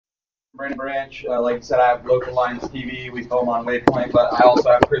Brandon Branch. Like I said, I have Local Lines TV. We film on Waypoint, but I also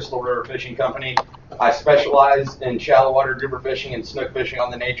have Crystal River Fishing Company. I specialize in shallow water grouper fishing and snook fishing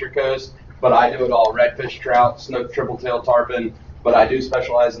on the nature coast, but I do it all: redfish, trout, snook, triple tail, tarpon. But I do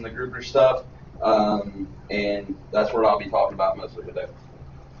specialize in the grouper stuff, and that's what I'll be talking about mostly today.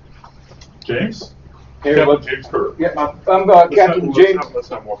 James? Hey, Captain James Kerr. Yeah, I'm Captain James. Let's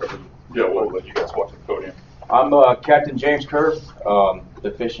not walk over. Yeah, we'll let you guys walk to the podium. I'm Captain James Kerr.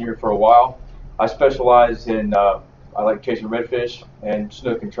 Been fishing here for a while. I specialize in I like chasing redfish and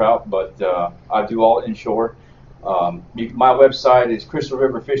snook and trout, but I do all inshore. My website is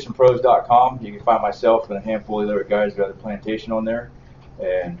crystalriverfishingpros.com. You can find myself and a handful of other guys who got a plantation on there.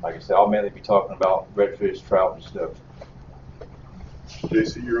 And like I said, I'll mainly be talking about redfish, trout, and snook.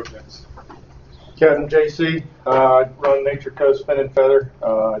 JC, you're up next. Captain JC, I run Nature Coast Fin and Feather.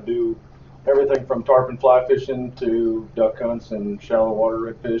 I do everything from tarpon fly fishing to duck hunts and shallow water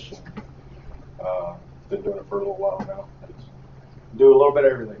redfish. Been doing it for a little while now. Do a little bit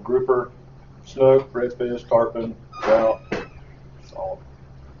of everything: grouper, snook, redfish, tarpon, trout. All.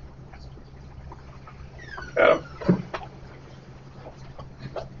 Adam.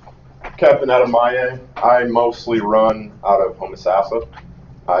 Captain Adam Maye. I mostly run out of Homosassa.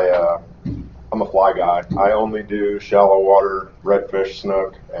 I'm a fly guy. I only do shallow water, redfish,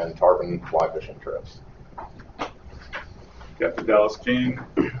 snook, and tarpon fly fishing trips. Captain Dallas King.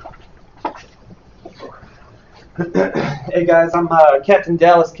 Hey guys, I'm Captain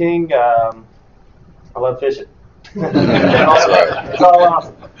Dallas King. I love fishing. It's all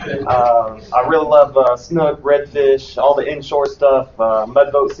awesome. I really love snook, redfish, all the inshore stuff.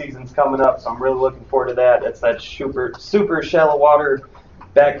 Mud boat season's coming up, so I'm really looking forward to that. It's that super shallow water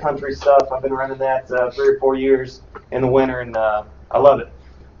backcountry stuff. I've been running that 3 or 4 years in the winter, and I love it.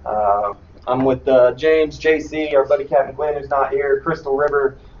 I'm with James, JC, our buddy Captain Glenn, who's not here. Crystal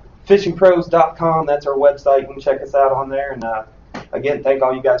River fishingpros.com. That's our website. You can check us out on there. And again, thank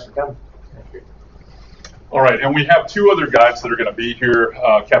all you guys for coming. All right, and we have 2 other guys that are going to be here.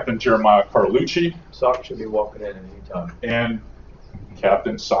 Captain Jeremiah Carlucci. Sock should be walking in at any time. And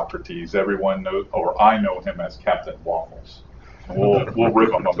Captain Socrates. Everyone knows, or I know him as Captain Waffles. We'll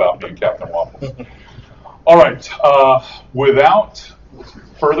rip him about being Captain Waffles. All right, without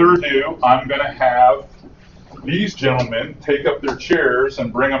further ado, I'm going to have these gentlemen take up their chairs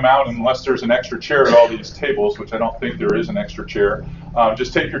and bring them out, unless there's an extra chair at all these tables, which I don't think there is an extra chair.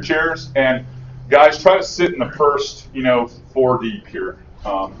 Just take your chairs, and guys, try to sit in the first, 4 deep here.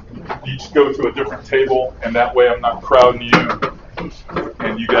 Each go to a different table, and that way I'm not crowding you,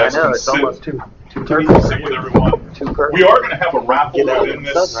 and you guys can it's sit. almost too Sit with everyone. We are going to have a raffle within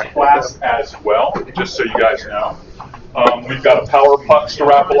this class as well, just so you guys know. We've got a power pucks to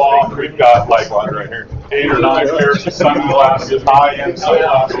raffle off. We've got like 8 or 9 pairs of sunglasses, high-end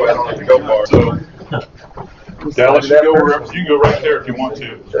sunglasses. So, Dallas, you go wherever. You can go right there if you want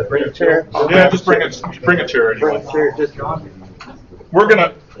to. Bring a chair. Yeah, just bring a chair anyway. We're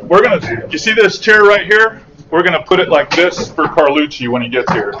gonna. You see this chair right here? We're going to put it like this for Carlucci when he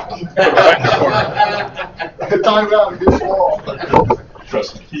gets here. Put it right in the corner. Time out against the wall.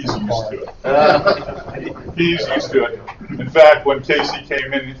 Trust me, he's used to it. He's used to it. In fact, when Casey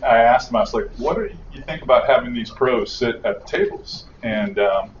came in, I asked him, I was like, what do you think about having these pros sit at the tables? And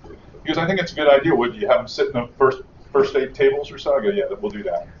he goes, I think it's a good idea. Would you have them sit in the first 8 tables or so? I go, yeah, we'll do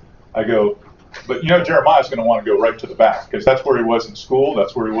that. I go, but Jeremiah's going to want to go right to the back, because that's where he was in school.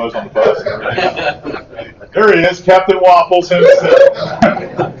 That's where he was on the bus. There he is, Captain Waffles himself.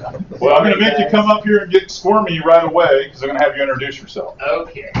 Well, I'm going to make you come up here and get squirmy right away, because I'm going to have you introduce yourself.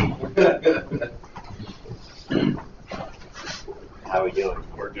 Okay. How are we doing?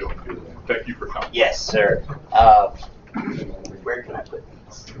 We're doing good. Thank you for coming. Yes, sir. Where can I put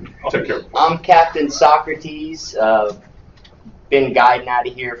these? I'll take care of it. I'm Captain Socrates. Been guiding out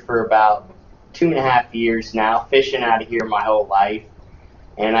of here for about 2.5 years now, fishing out of here my whole life.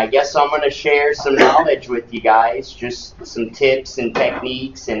 And I guess I'm going to share some knowledge with you guys, just some tips and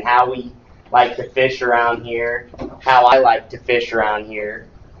techniques and how we like to fish around here, how I like to fish around here.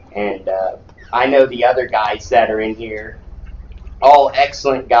 And I know the other guys that are in here, all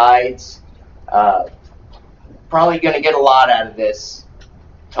excellent guides. Probably going to get a lot out of this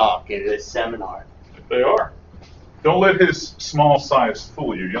talk, in this seminar. They are. Don't let his small size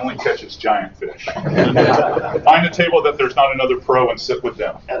fool you. You only catch his giant fish. Find a table that there's not another pro and sit with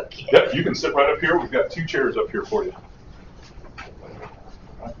them. Okay. Yep, you can sit right up here. We've got 2 chairs up here for you.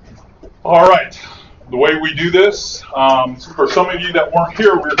 All right. The way we do this, for some of you that weren't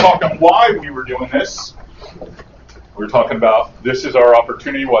here, we were talking why we were doing this. We were talking about this is our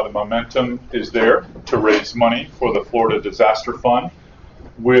opportunity while the momentum is there to raise money for the Florida Disaster Fund.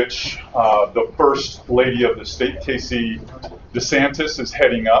 which the First Lady of the state, Casey DeSantis, is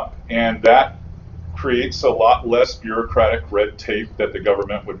heading up, and that creates a lot less bureaucratic red tape that the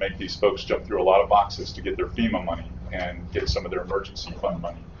government would make these folks jump through a lot of boxes to get their FEMA money and get some of their emergency fund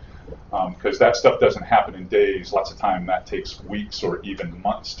money. Because that stuff doesn't happen in days. Lots of time that takes weeks or even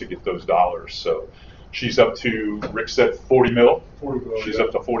months to get those dollars. So she's up to, Rick said 40 mil. She's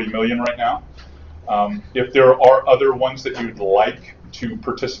up to 40 million right now. If there are other ones that you'd like to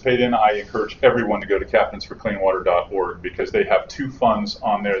participate in, I encourage everyone to go to captainsforcleanwater.org, because they have 2 funds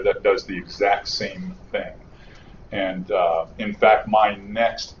on there that does the exact same thing. And in fact, my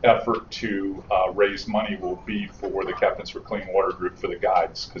next effort to raise money will be for the Captains for Clean Water group for the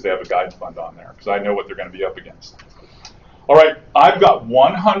guides, because they have a guide fund on there, because I know what they're going to be up against. All right, I've got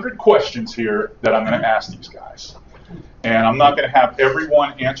 100 questions here that I'm going to ask these guys. And I'm not going to have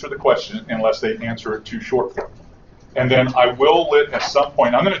everyone answer the question unless they answer it too short for me. And then I will at some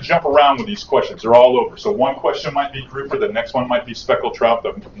point, I'm going to jump around with these questions. They're all over. So one question might be grouper, the next one might be speckled trout,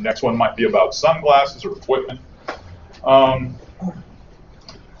 the next one might be about sunglasses or equipment.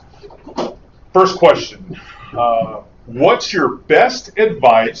 First question, what's your best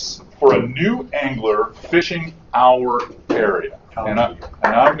advice for a new angler fishing our area? And I'm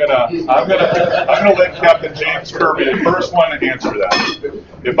gonna let Captain James Kerr be the first one to answer that.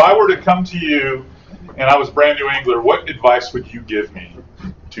 If I were to come to you and I was a brand new angler, what advice would you give me?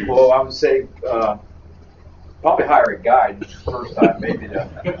 Well, I would say probably hire a guide the first time, maybe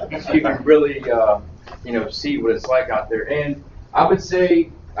so you can really see what it's like out there. And I would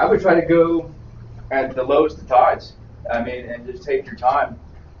say I would try to go at the lowest of tides. I mean, and just take your time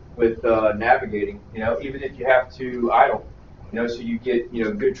with navigating. Even if you have to idle. So you get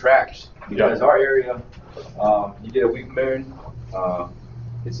good tracks, because our area, you get a weak moon,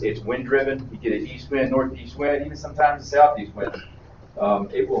 it's wind driven. You get an east wind, northeast wind, even sometimes a southeast wind.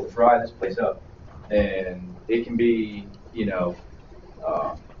 It will dry this place up, and it can be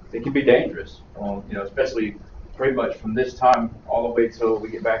dangerous. Especially pretty much from this time all the way till we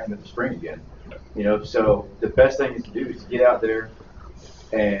get back into the spring again. So the best thing to do is to get out there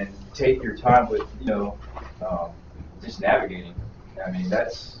and take your time with just navigating. I mean,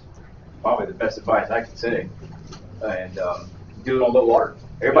 that's probably the best advice I can say. And do it on low water.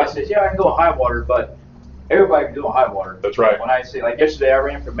 Everybody says, yeah, I can go on high water, but everybody can do it on high water. That's right. When I say, like yesterday, I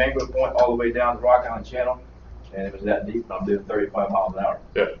ran from Mango Point all the way down to Rock Island Channel, and it was that deep, and I'm doing 35 miles an hour.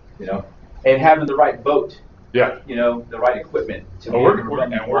 Yeah. And having the right boat. Yeah. The right equipment. We're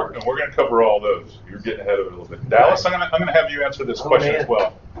going to cover all those. You're getting ahead of it a little bit. Dallas, I'm going to have you answer this question as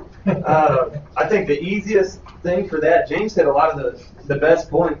well. I think the easiest thing for that, James hit a lot of the best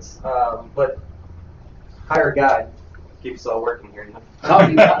points, but hire a guide. Keep us all working here.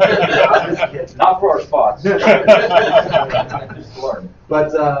 Not for our spots. Just to learn.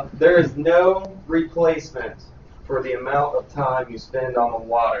 But there is no replacement for the amount of time you spend on the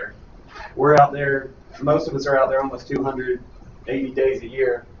water. We're out there, most of us are out there almost 280 days a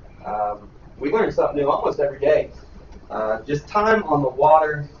year. We learn something new almost every day. Just time on the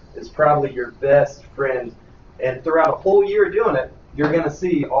water is probably your best friend. And throughout a whole year doing it, you're going to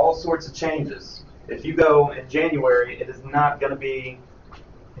see all sorts of changes. If you go in January, it is not going to be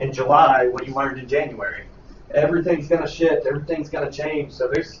in July what you learned in January. Everything's going to shift. Everything's going to change. So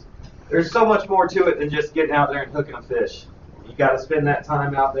there's so much more to it than just getting out there and hooking a fish. You got to spend that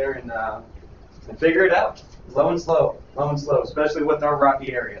time out there and figure it out. Low and slow, especially with our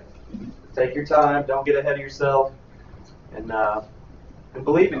rocky area. Take your time. Don't get ahead of yourself. And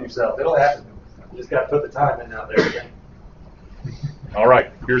believe in yourself. It'll happen. You just got to put the time in out there. All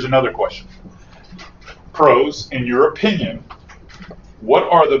right. Here's another question. Pros, in your opinion, what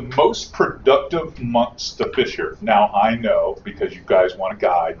are the most productive months to fish here? Now, I know, because you guys want a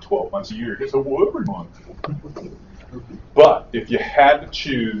guide 12 months a year. So, well, every month. But if you had to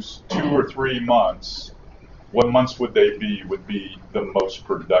choose 2 or 3 months, what months would they be the most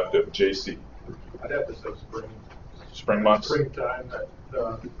productive? JC? I'd have to say spring. Spring months? Springtime,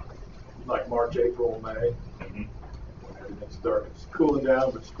 like March, April, May. Mm-hmm. It's cooling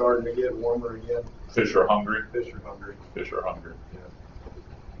down, but starting to get warmer again. Fish are hungry? Fish are hungry. Fish are hungry.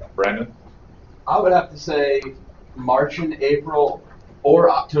 Yeah. Brandon? I would have to say March and April or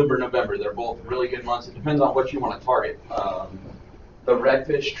October, November. They're both really good months. It depends on what you want to target. The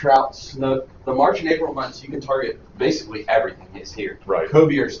redfish, trout, snook, the March and April months, you can target basically everything is here. Right.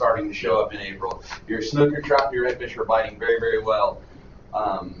 Cobia are starting to show up in April. Your snook, your trout, your redfish are biting very, very well.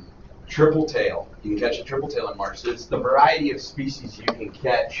 Triple tail. You can catch a triple tail in March. So it's the variety of species you can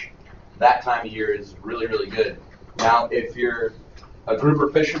catch that time of year is really, really good. Now, if you're a grouper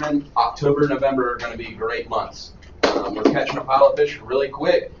fisherman, October, November are going to be great months. We're catching a pile of fish really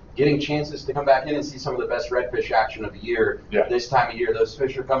quick, getting chances to come back in and see some of the best redfish action of the year. Yeah. This time of year, those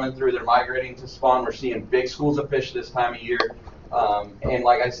fish are coming through. They're migrating to spawn. We're seeing big schools of fish this time of year. And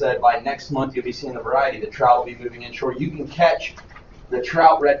like I said, by next month, you'll be seeing the variety. The trout will be moving inshore. You can catch the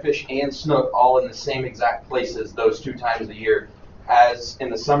trout, redfish, and snook all in the same exact places those 2 times a year. As in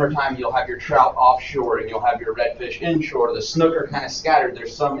the summertime, you'll have your trout offshore and you'll have your redfish inshore. The snook are kind of scattered.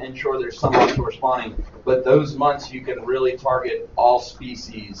 There's some inshore, there's some offshore spawning. But those months, you can really target all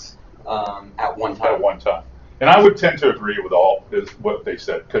species at one time. At one time. And I would tend to agree with all is what they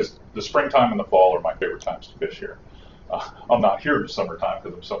said, because the springtime and the fall are my favorite times to fish here. I'm not here in the summertime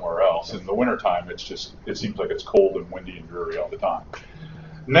because I'm somewhere else. In the wintertime, it seems like it's cold and windy and dreary all the time.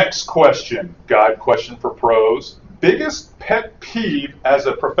 Next question, guide question for pros. Biggest pet peeve as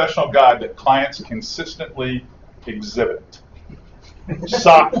a professional guide that clients consistently exhibit?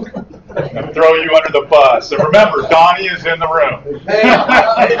 Sock. I'm going to throw you under the bus. And remember, Donnie is in the room. Hey,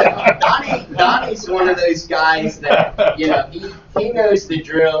 Donnie's one of those guys that, he knows the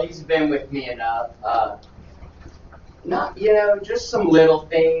drill. He's been with me enough. Not, just some little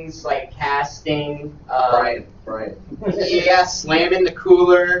things like casting. Right. Yeah, slamming the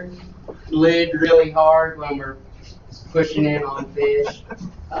cooler lid really hard when we're pushing in on fish.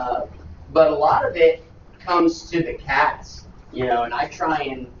 But a lot of it comes to the cast, and I try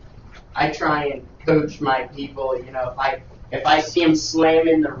and coach my people. If I see them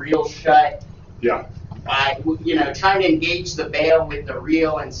slamming the reel shut, Yeah. trying to engage the bail with the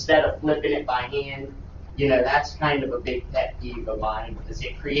reel instead of flipping it by hand. That's kind of a big pet peeve of mine because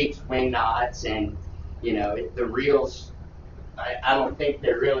it creates wing knots and, the reels, I don't think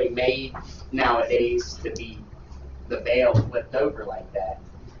they're really made nowadays to be the bail flipped over like that.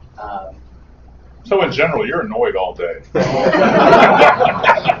 So in general, you're annoyed all day.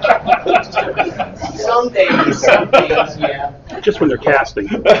 Some days, yeah. Just when they're casting.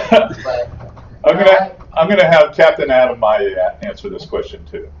 But, I'm gonna have Captain Adam Maya answer this question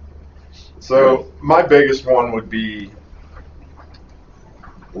too. So my biggest one would be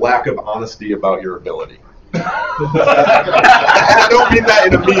lack of honesty about your ability. I don't mean that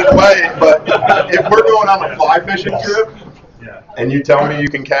in a mean way, but if we're going on a fly fishing trip and you tell me you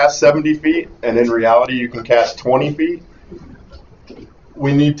can cast 70 feet and in reality you can cast 20 feet,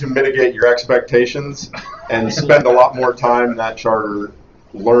 we need to mitigate your expectations and spend a lot more time in that charter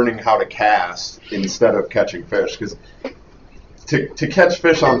learning how to cast instead of catching fish. Because to catch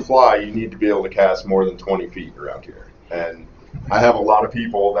fish on fly, you need to be able to cast more than 20 feet around here. And I have a lot of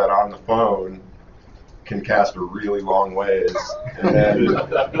people that on the phone can cast a really long ways, and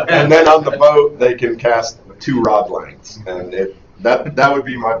then on the boat they can cast 2 rod lengths, and that would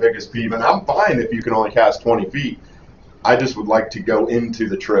be my biggest peeve. And I'm fine if you can only cast 20 feet. I just would like to go into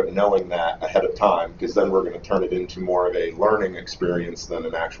the trip knowing that ahead of time, because then we're going to turn it into more of a learning experience than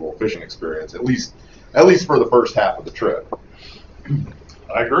an actual fishing experience, at least for the first half of the trip.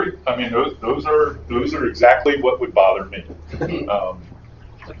 I agree. I mean, those are exactly what would bother me.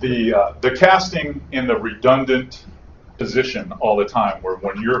 The casting in the redundant position all the time, where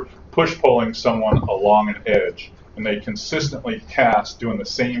when you're push pulling someone along an edge and they consistently cast doing the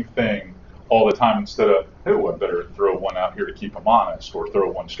same thing all the time instead of, oh, I better throw one out here to keep them honest, or throw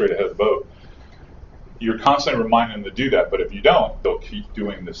one straight ahead of the boat. You're constantly reminding them to do that, but if you don't, they'll keep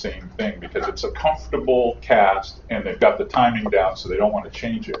doing the same thing because it's a comfortable cast and they've got the timing down, so they don't want to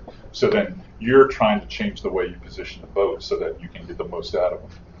change it. So then you're trying to change the way you position the boat so that you can get the most out of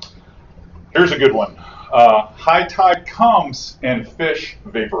them. Here's a good one. High tide comes and fish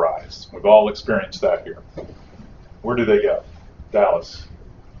vaporize. We've all experienced that here. Where do they go? Dallas.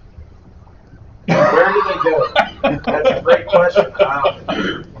 Where do they go? That's a great question.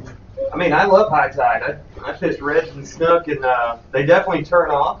 I love high tide. I fish reds and snook, and they definitely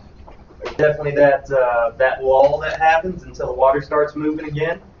turn off. There's definitely that lull that happens until the water starts moving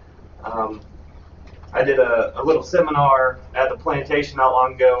again. I did a little seminar at the plantation not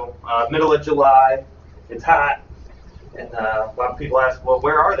long ago, middle of July. It's hot, and a lot of people ask, well,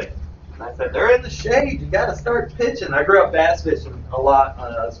 where are they? And I said, they're in the shade. You got to start pitching. I grew up bass fishing a lot,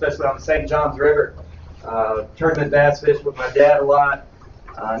 especially on the St. Johns River. Tournament bass fish with my dad a lot,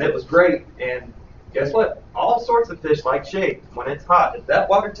 and it was great. And guess what? All sorts of fish like shade when it's hot. If that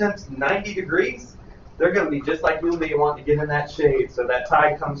water temp's 90 degrees, they're going to be just like you and me wanting to get in that shade. So that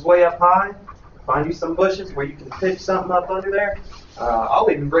tide comes way up high. Find you some bushes where you can pitch something up under there. I'll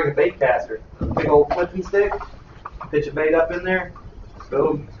even bring a bait caster, a big old flipping stick, pitch a bait up in there,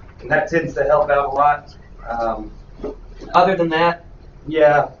 boom. And that tends to help out a lot. Other than that,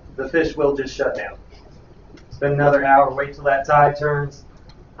 yeah, the fish will just shut down. Spend another hour, wait till that tide turns.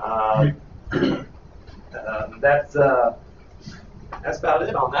 That's about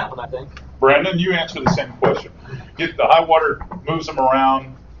it on that one, I think. Brandon, you answer the same question. Get the high water moves them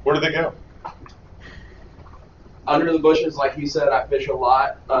around. Where do they go? Under the bushes, like you said, I fish a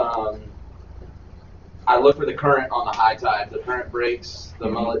lot. I look for the current on the high tide. The current breaks, the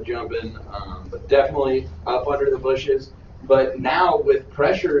mullet jumping, but definitely up under the bushes. But now with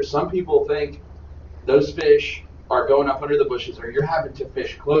pressure, some people think those fish are going up under the bushes, or you're having to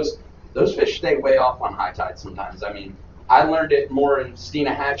fish close. Those fish stay way off on high tide sometimes. I mean, I learned it more in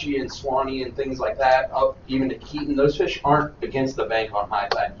Steenahatchee and Swanee and things like that, up even to Keaton. Those fish aren't against the bank on high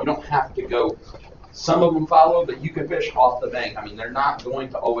tide. You don't have to go. Some of them follow, but you can fish off the bank. I mean, they're not going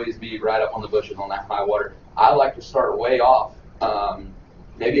to always be right up on the bushes on that high water. I like to start way off,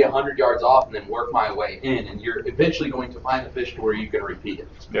 maybe 100 yards off, and then work my way in. And you're eventually going to find the fish to where you can repeat it.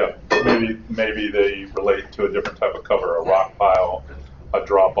 Yeah, maybe they relate to a different type of cover, a rock pile, a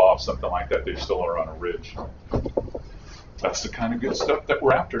drop off, something like that. They still are on a ridge. That's the kind of good stuff that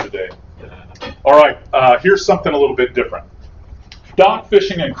we're after today. All right, here's something a little bit different. Dock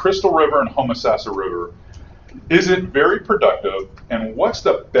fishing in Crystal River and Homosassa River. Is it very productive, and what's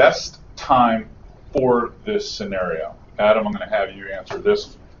the best time for this scenario? Adam, I'm going to have you answer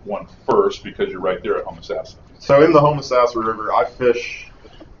this one first because you're right there at Homosassa. So in the Homosassa River, I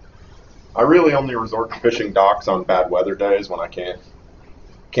really only resort to fishing docks on bad weather days when I can't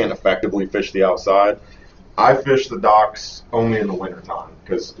effectively fish the outside. I fish the docks only in the wintertime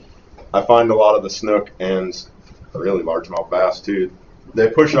because I find a lot of the snook and a really largemouth bass too, they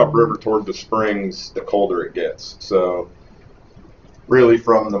push upriver toward the springs the colder it gets. So really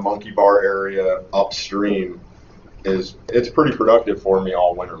from the Monkey Bar area upstream it's pretty productive for me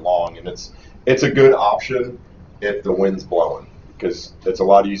all winter long, and it's a good option if the wind's blowing because it's a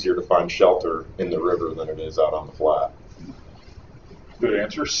lot easier to find shelter in the river than it is out on the flat. Good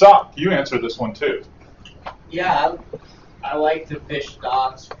answer. Sock, you answer this one too. Yeah, I like to fish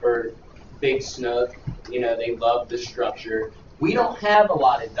docks for big snook. You know, they love the structure. We don't have a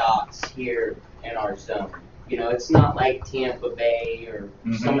lot of docks here in our zone. You know, it's not like Tampa Bay or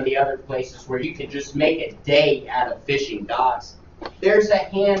some of the other places where you can just make a day out of fishing docks. There's a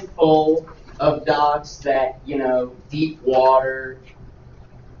handful of docks that, you know, deep water,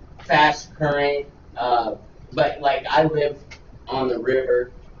 fast current, but like I live on the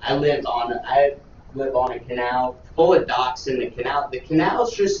river. I live on a canal full of docks in the canal. The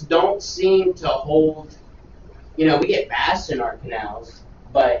canals just don't seem to hold. You know, we get bass in our canals,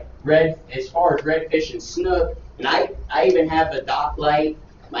 but as far as redfish and snook, and I even have a dock light.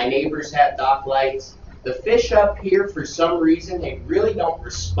 My neighbors have dock lights. The fish up here, for some reason, they really don't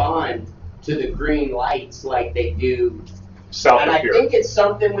respond to the green lights like they do South and of I here. think it's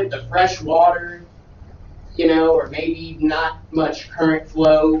something with the fresh water, you know, or maybe not much current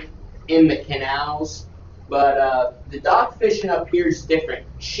flow in the canals. But the dock fishing up here is different.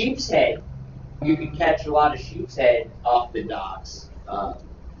 Sheep's head, you can catch a lot of sheep's head off the docks.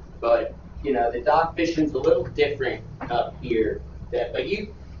 But, you know, the dock fishing's a little different up here. But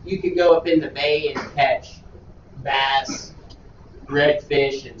you could go up in the bay and catch bass,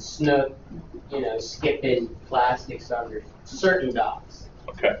 redfish, and snook, you know, skipping plastics under certain docks.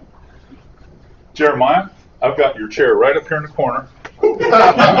 Okay. Jeremiah, I've got your chair right up here in the corner.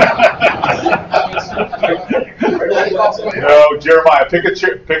 No, Jeremiah, pick a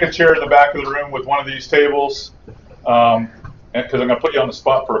chair in the back of the room with one of these tables, because I'm going to put you on the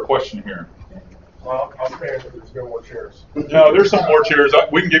spot for a question here. Well, I'll stand if there's no more chairs. No, there's some more chairs.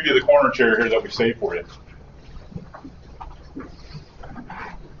 We can give you the corner chair here that we saved for you.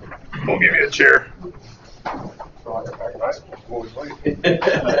 We'll give you a chair. So I got back in high school before we leave.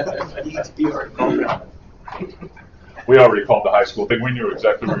 We already called the high school thing. We knew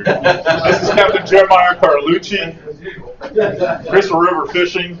exactly where you're going. This is Captain Jeremiah Carlucci, Crystal River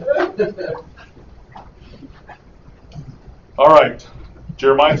Fishing. All right,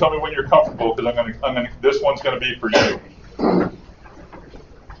 Jeremiah, tell me when you're comfortable, because this one's gonna be for you.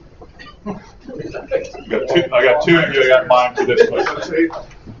 I got two of you. I got mine for this one.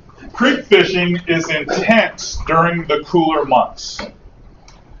 Creek fishing is intense during the cooler months.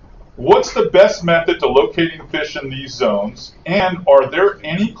 What's the best method to locating fish in these zones? And are there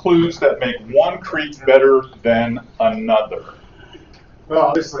any clues that make one creek better than another? Well,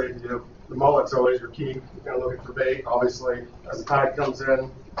 obviously, you know, the mullet's always your key. You're kind of looking for bait. Obviously, as the tide comes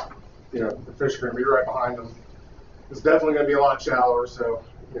in, you know, the fish are going to be right behind them. It's definitely going to be a lot shallower, so,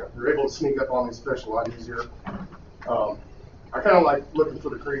 you know, you're able to sneak up on these fish a lot easier. I kind of like looking for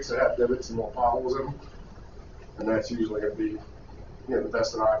the creeks that have divots and little potholes in them, and that's usually going to be, you know, the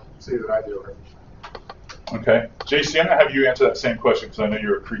best that I see that I do it. Okay. JC, I'm going to have you answer that same question because I know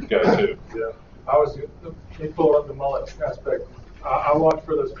you're a creek guy too. Yeah. Let me pull up the mullet aspect. I watch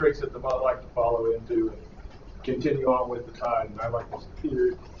for those creeks that the mullet like to follow into and continue on with the tide. And I like to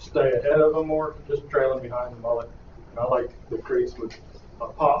either stay ahead of them or just trailing behind the mullet. And I like the creeks with a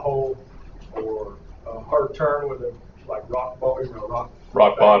pothole or a hard turn with a like rock bottom,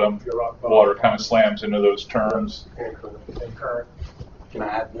 Rock bottom, bottom. water kind of slams into those turns. And current. Can I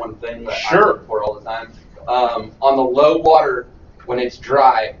add one thing that Sure. I look for all the time? On the low water, when it's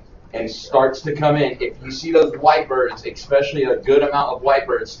dry and starts to come in, if you see those whitebirds, especially a good amount of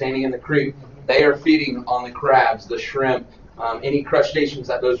whitebirds standing in the creek, they are feeding on the crabs, the shrimp, any crustaceans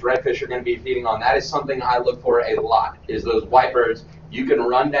that those redfish are going to be feeding on. That is something I look for a lot, is those whitebirds. You can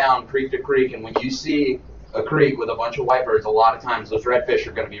run down creek to creek, and when you see a creek with a bunch of whitebirds, a lot of times those redfish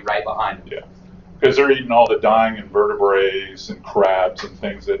are going to be right behind them. Yeah, because they're eating all the dying invertebrates and crabs and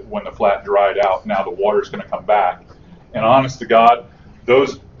things that when the flat dried out, now the water's going to come back. And honest to God,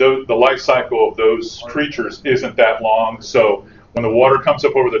 the life cycle of those creatures isn't that long. So when the water comes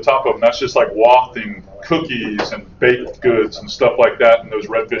up over the top of them, that's just like wafting cookies and baked goods and stuff like that, and those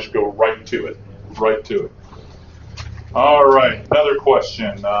redfish go right to it, right to it. All right, another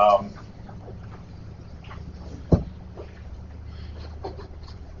question.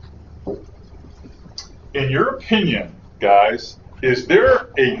 In your opinion, guys, is there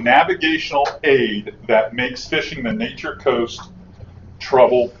a navigational aid that makes fishing the Nature Coast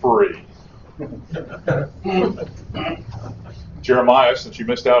trouble-free? Jeremiah, since you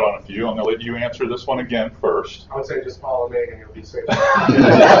missed out on a few, I'm going to let you answer this one again first. I would say just follow me and you'll be safe. Did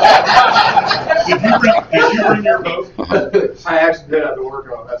you bring your boat? I actually did have to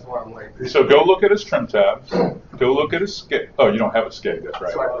work on it. That's why I'm late. So go look at his trim tabs. Go look at his skate. Oh, you don't have a skate. That's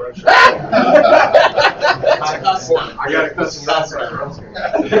right. I got a custom outside.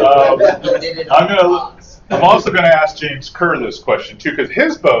 I'm also going to ask James Kerr this question too, because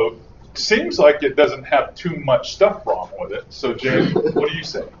his boat seems like it doesn't have too much stuff wrong with it. So James, what do you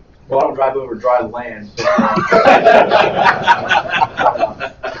say? Well, I don't drive over dry land. So,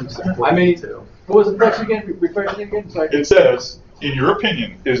 I mean, what was the question again? Refresh it again. Sorry. It says, in your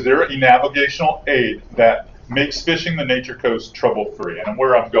opinion, is there a navigational aid that makes fishing the Nature Coast trouble-free? And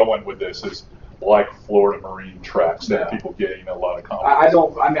where I'm going with this is like Florida marine tracks that people gain a lot of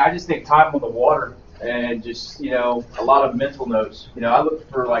confidence. I just think time on the water and just, a lot of mental notes. I look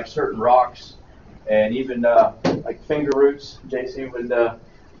for like certain rocks and even like finger roots. JC would, I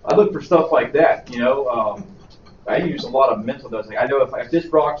look for stuff like that, I use a lot of mental notes. Like I know if this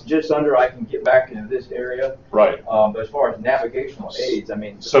rock's just under, I can get back into this area. Right. But as far as navigational aids,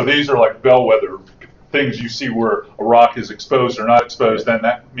 So these are like bellwether things you see where a rock is exposed or not exposed, then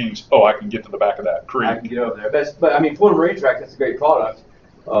that means, I can get to the back of that creek. I can get over there. But Florida Marine Track, that's a great product.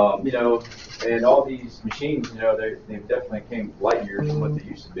 And all these machines, they definitely came light years from what they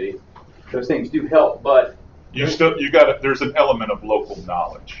used to be. Those things do help, but there's an element of local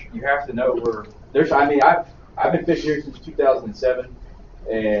knowledge. You have to know where there's. I've been fishing here since 2007,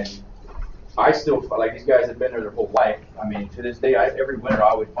 and I still like these guys have been there their whole life. To this day, every winter I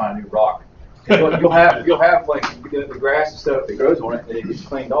always find a new rock. You'll have like the grass and stuff that grows on it, and it gets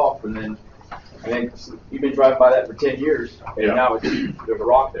cleaned off, and then you've been driving by that for 10 years, and now there's a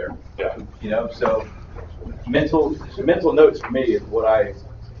rock there. Yeah. So mental notes for me is what I,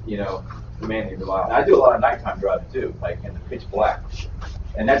 mainly rely on. I do a lot of nighttime driving too, like in the pitch black,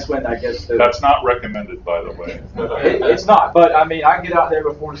 and that's when I guess that's not recommended, by the way. It's not, but I get out there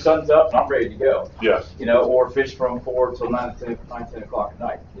before the sun's up, and I'm ready to go. Yeah. Or fish from 4 till 9, 10 o'clock at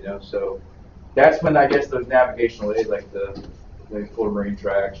night. So that's when I guess those navigational aids like the Florida Marine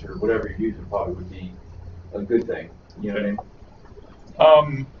Tracks or whatever you're using probably would be a good thing. You know what I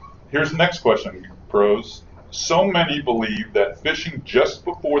mean? Here's the next question, pros. So many believe that fishing just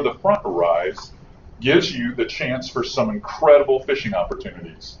before the front arrives gives you the chance for some incredible fishing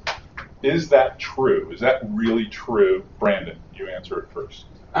opportunities. Is that true? Is that really true? Brandon, you answer it first.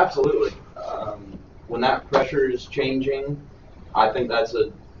 Absolutely. When that pressure is changing, I think that's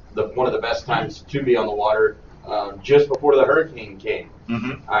one of the best times to be on the water. Just before the hurricane came,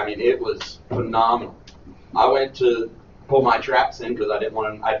 it was phenomenal. I went to pull my traps in because I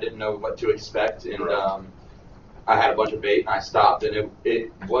didn't know what to expect, and I had a bunch of bait, and I stopped, and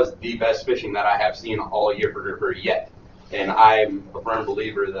it was the best fishing that I have seen all year for yet. And I'm a firm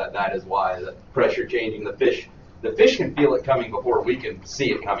believer that is why the pressure changing, the fish can feel it coming before we can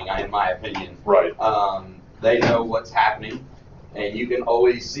see it coming. In my opinion, right? They know what's happening. And you can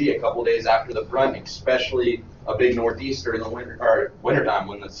always see a couple days after the front, especially a big northeaster in the wintertime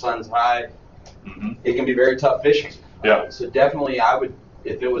when the sun's high. It can be very tough fishing. Yeah. So definitely, I would,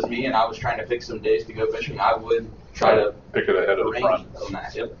 if it was me and I was trying to pick some days to go fishing, I would try to pick it ahead of the front. On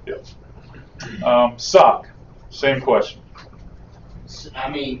that. Yep. Sock, same question. I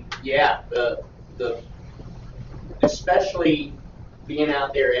mean, yeah, the especially being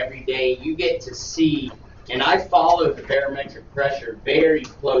out there every day, you get to see, and I follow the barometric pressure very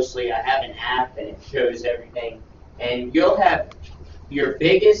closely. I have an app and it shows everything, and you'll have your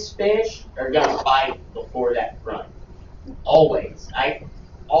biggest fish are gonna bite before that front. Always.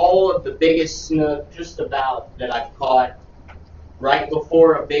 All of the biggest snook, just about that I've caught, right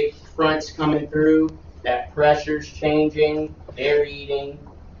before a big front's coming through, that pressure's changing, they're eating,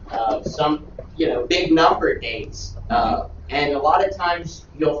 some, big number days. And a lot of times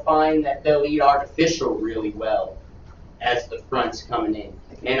you'll find that they'll eat artificial really well as the front's coming in.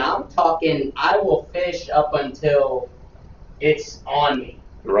 And I'm talking, I will fish up until it's on me.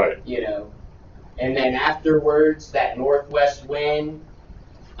 Right. And then afterwards, that northwest wind,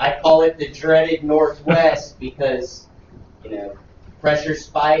 I call it the dreaded northwest because, pressure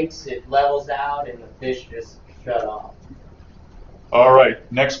spikes, it levels out, and the fish just shut off. All right,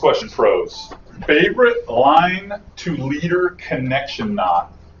 next question, pros. Favorite line to leader connection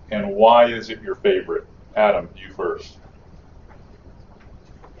knot, and why is it your favorite? Adam, you first.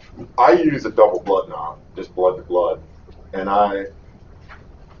 I use a double blood knot, just blood to blood, and I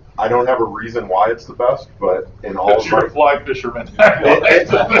don't have a reason why it's the best, but in all That's of your my fly fisherman.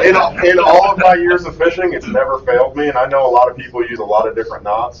 in all of my years of fishing, it's never failed me. And I know a lot of people use a lot of different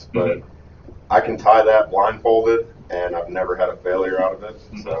knots, but I can tie that blindfolded, and I've never had a failure out of it.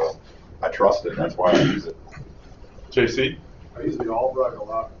 So I trust it. That's why I use it. JC? I use the Albright a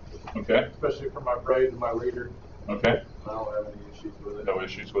lot, Okay. especially for my braid and my leader. Okay. I don't have any issues with it. No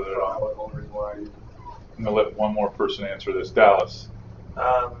issues with it at So all. that's the only reason why I use it. I'm going to let one more person answer this. Dallas.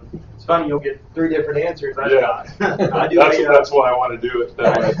 It's funny, you'll get 3 different answers. I do That's why I want to do it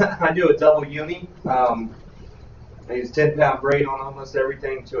that way. I do a double uni. I use 10-pound braid on almost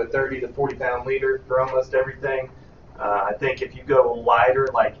everything to a 30 to 40-pound leader for almost everything. I think if you go lighter,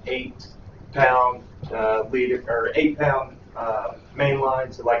 like 8-pound leader or 8-pound main line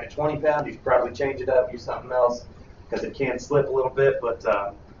to like a 20-pound, you should probably change it up, use something else because it can slip a little bit. But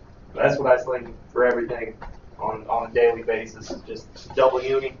that's what I sling for everything on a daily basis. Just double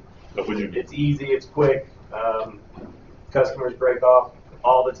uni. Double uni. It's easy. It's quick. Customers break off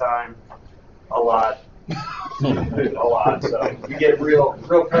all the time, a lot. A lot. So you get real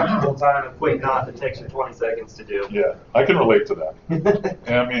comfortable tying a quick knot that takes you 20 seconds to do. Yeah, I can relate to that.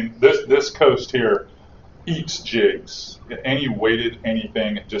 And I mean, this coast here eats jigs. Any weighted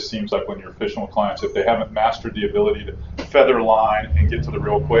anything, it just seems like when you're fishing with clients, if they haven't mastered the ability to feather line and get to the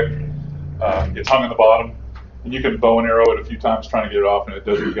reel quick, it's hung in the bottom. And you can bow and arrow it a few times trying to get it off, and it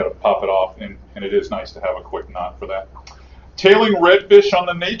doesn't. You got to pop it off, and it is nice to have a quick knot for that. Tailing redfish on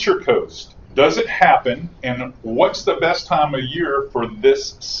the nature coast. Does it happen, and what's the best time of year for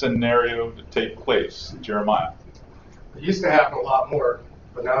this scenario to take place? Jeremiah. It used to happen a lot more,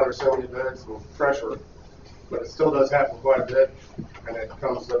 but now there's so many beds and pressure. But it still does happen quite a bit, and it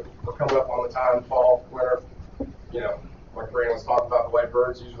comes up, we're coming up on the time, fall, winter. Like Brandon was talking about the white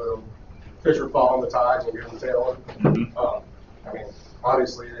birds, usually the fish are following the tides and getting tailing. I mean,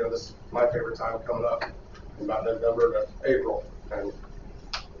 obviously, this is my favorite time coming up, about November to April, and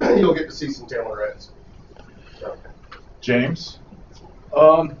you'll get to see some tailing reds. So. James?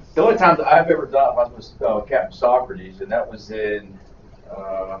 The only time that I've ever done was Captain Socrates, and that was in,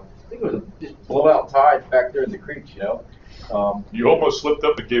 I think it was just blowout tides back there in the creeks, You almost slipped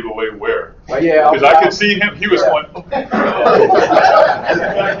up and gave away where. Well, yeah, because I could see him. He was going.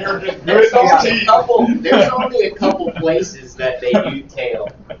 There's only a couple places that they do tail.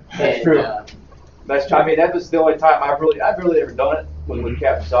 That's true. I mean, that was the only time I've really ever done it with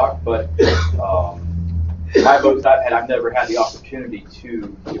Captain Sock, but my boats I've never had the opportunity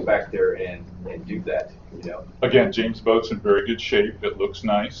to get back there and do that. Again, James' boat's in very good shape. It looks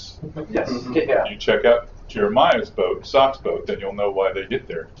nice. Yes. Yeah. You check out Jeremiah's boat, Sock's boat, then you'll know why they get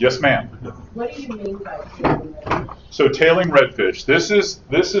there. Yes, ma'am. What do you mean by tailing redfish? So tailing redfish. This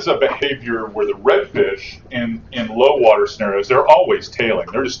is a behavior where the redfish in low water scenarios, they're always tailing.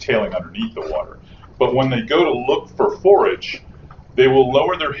 They're just tailing underneath the water. But when they go to look for forage, they will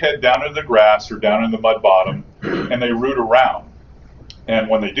lower their head down in the grass or down in the mud bottom, and they root around. And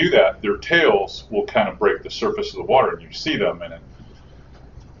when they do that, their tails will kind of break the surface of the water, and you see them, and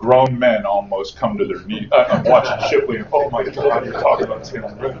grown men almost come to their knees. I'm watching Shipley, and oh my God, you're talking about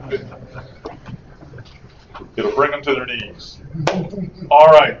tailing redfish. It'll bring them to their knees. All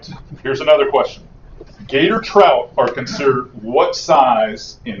right, here's another question. Gator trout are considered what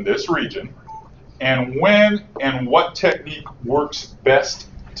size in this region, and when and what technique works best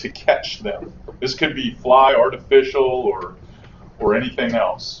to catch them? This could be fly, artificial, or anything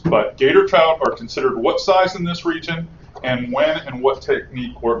else. But gator trout are considered what size in this region, and when and what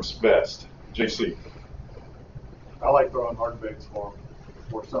technique works best? JC. I like throwing hard baits for them,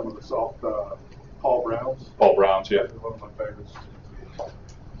 or some of the soft Paul Browns. Paul Browns, yeah. They're one of my favorites.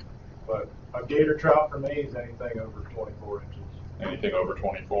 But a gator trout for me is anything over 24 inches. Anything over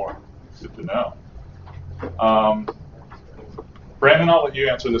 24. Good to know. Brandon, I'll let you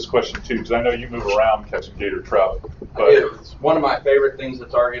answer this question too, because I know you move around catching gator trout. But It's one of my favorite things to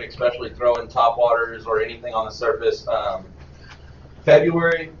target, especially throwing topwaters or anything on the surface.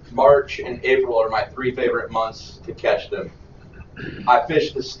 February, March, and April are my 3 favorite months to catch them. I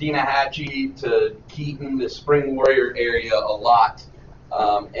fish the Steenahatchee to Keaton, the Spring Warrior area a lot.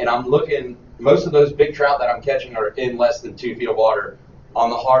 And I'm looking, most of those big trout that I'm catching are in less than 2 feet of water. On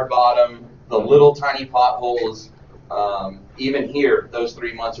the hard bottom, the little tiny potholes, even here, those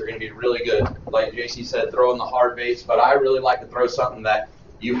 3 months are going to be really good. Like JC said, throwing the hard baits, but I really like to throw something that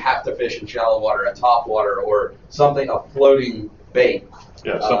you have to fish in shallow water, a top water, or something, a floating bait.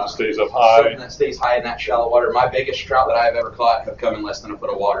 yeah, something stays up high. Something that stays high in that shallow water. My biggest trout that I've ever caught have come in less than a foot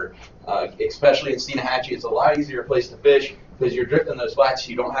of water. Especially in Steenahatchee, it's a lot easier place to fish because you're drifting those flats.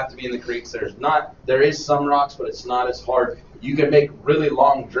 You don't have to be in the creeks. There is some rocks, but it's not as hard. You can make really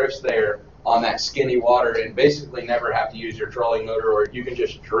long drifts there on that skinny water and basically never have to use your trolling motor, or you can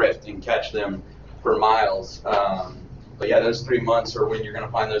just drift and catch them for miles. But yeah, those 3 months are when you're going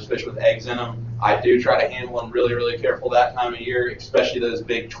to find those fish with eggs in them. I do try to handle them really, really careful that time of year, especially those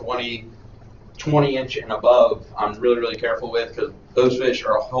big 20 inch and above. I'm really, really careful with because those fish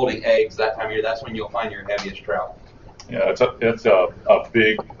are holding eggs that time of year. That's when you'll find your heaviest trout. Yeah, it's a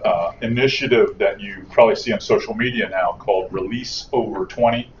big initiative that you probably see on social media now called Release Over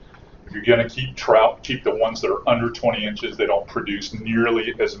 20. If you're going to keep trout, keep the ones that are under 20 inches. They don't produce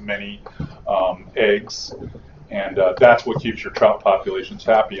nearly as many eggs. And that's what keeps your trout populations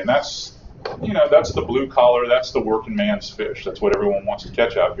happy. And that's the blue collar, that's the working man's fish. That's what everyone wants to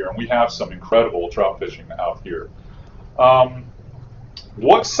catch out here. And we have some incredible trout fishing out here.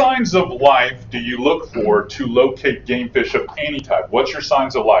 What signs of life do you look for to locate game fish of any type? What's your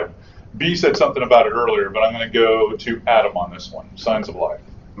signs of life? B said something about it earlier, but I'm going to go to Adam on this one. Signs of life.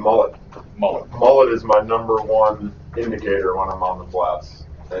 Mullet. Mullet. Mullet is my #1 indicator when I'm on the flats.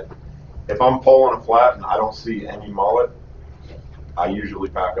 If I'm pulling a flat and I don't see any mullet, I usually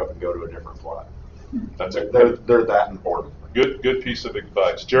pack up and go to a different flat. They're that important. Good piece of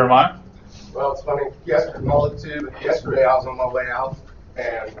advice. Jeremiah? Well, it's funny. Yesterday, mullet too, but yesterday I was on my way out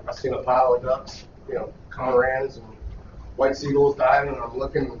and I seen a pile of ducks, cormorants and white seagulls diving, and I'm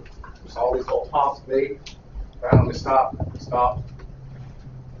looking, there's all these little tops bait. I don't stop.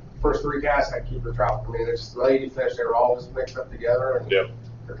 First 3 casts I keep a trout for me. They're just lady fish. They were all just mixed up together, and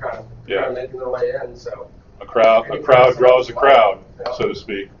they're kind of making their way in. So a crowd draws a crowd, so to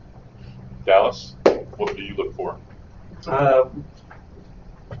speak. Dallas, what do you look for?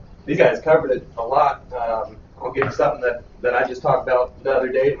 These guys covered it a lot. I'll give you something that I just talked about the other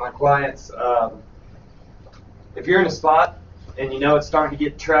day to my clients. If you're in a spot and you know it's starting to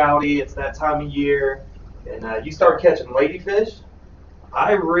get trouty, it's that time of year, and you start catching ladyfish,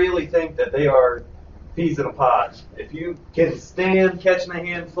 I really think that they are peas in a pod. If you can stand catching a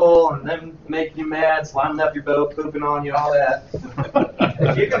handful and them making you mad, slamming up your boat, pooping on you, all that,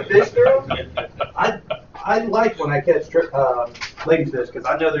 if you can fish through them, I like when I catch ladyfish because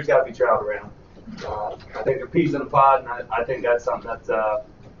I know there's got to be trout around. I think they're peas in a pod, and I think that's something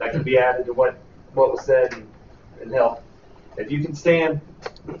that can be added to what was said and help. If you can stand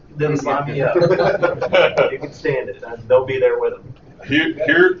them slime me up, you can stand it, and they'll be there with them.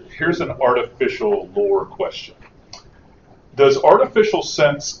 Here's an artificial lure question. Does artificial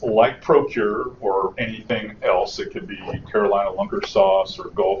scents like Procure or anything else, it could be Carolina lunker sauce or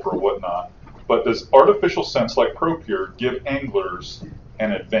Gulf or whatnot, but does artificial scents like Procure give anglers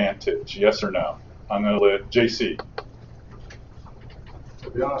an advantage? Yes or no? I'm going to let JC. To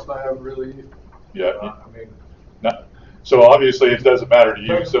be honest, I haven't really. Yeah. No. So obviously it doesn't matter to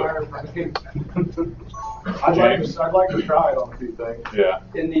you. So I'd like to try it on a few things. Yeah.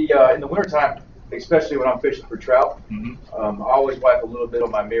 In the wintertime, especially when I'm fishing for trout, I always wipe a little bit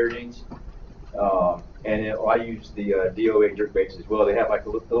on my miradines. I use the DOA jerkbaits as well. They have like a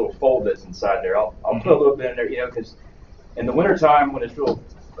little fold that's inside there. I'll put a little bit in there, because in the wintertime when it's real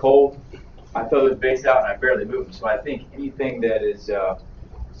cold, I throw those baits out and I barely move them. So I think anything that is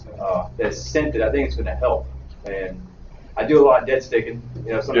that's scented, I think it's going to help. And I do a lot of dead sticking.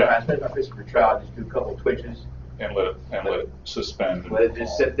 Sometimes if I'm fishing for trout, I just do a couple twitches and let it suspend. Let it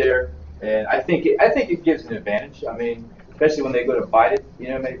just sit there, and I think it gives an advantage. I mean, especially when they go to bite it.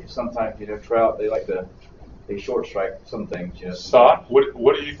 Maybe sometimes trout they they short strike some things, yes. Sock, what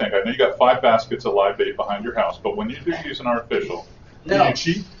do you think? I know you got 5 baskets of live bait behind your house, but when you do use an artificial, do No. you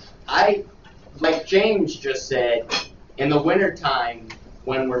cheat? Like James just said, in the wintertime,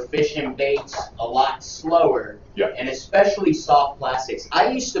 when we're fishing baits a lot slower, Yeah. and especially soft plastics,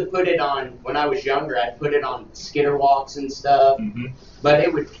 I used to put it on, when I was younger, I'd put it on skitter walks and stuff, but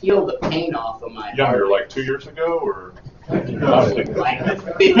it would peel the paint off of my Younger, heart. like 2 years ago, or?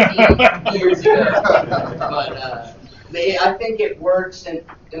 Like 15 years ago. But I think it works in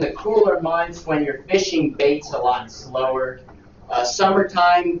the cooler months when you're fishing baits a lot slower.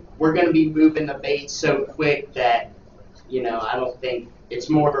 Summertime, we're going to be moving the baits so quick that, I don't think it's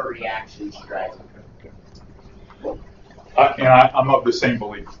more of a reaction strike. I'm of the same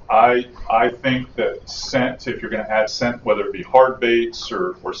belief. I think that scent, if you're going to add scent, whether it be hard baits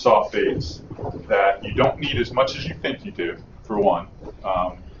or soft baits, that you don't need as much as you think you do, for one,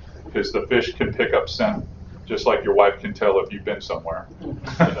 because the fish can pick up scent just like your wife can tell if you've been somewhere.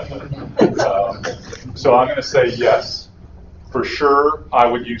 So I'm going to say yes. For sure, I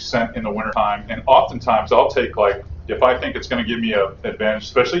would use scent in the wintertime, and oftentimes I'll take, like, if I think it's going to give me an advantage,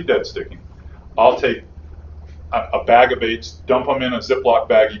 especially dead sticking, I'll take a bag of baits, dump them in a Ziploc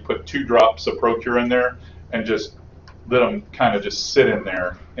bag, you put 2 drops of Procure in there, and just let them kind of just sit in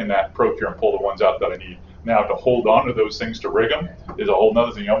there in that Procure and pull the ones out that I need. Now, to hold on to those things to rig them is a whole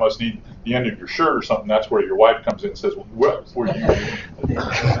nother thing. You almost need the end of your shirt or something. That's where your wife comes in and says, well, what were you doing?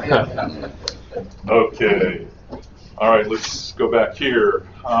 Okay. All right, let's go back here.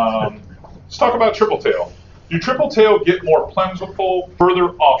 Let's talk about triple tail. Do triple tail get more plentiful further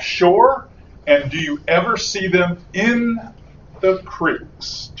offshore? And do you ever see them in the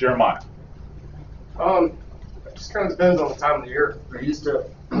creeks? Jeremiah. It just kind of depends on the time of the year. They used to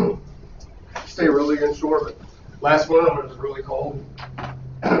stay really inshore, but last winter when it was really cold,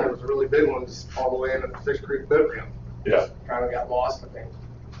 there was a really big one just all the way into the Fish Creek boat ramp. Yeah. Kind of got lost, I think.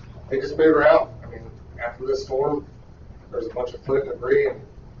 They just moved around. I mean, after this storm, there's a bunch of foot debris, and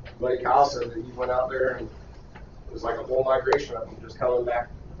Buddy Kyle said that he went out there and it was like a whole migration of them just coming back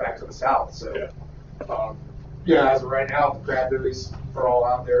to the south. So, as of right now, the crab buoys are all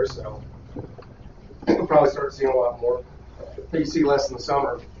out there, so we'll probably start seeing a lot more. You see less in the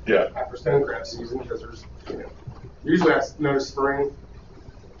summer after stone crab season because there's, usually I notice spring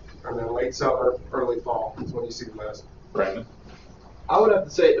and then late summer, early fall is when you see the most. Brandon? I would have to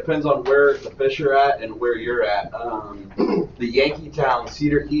say it depends on where the fish are at and where you're at. The Yankeetown,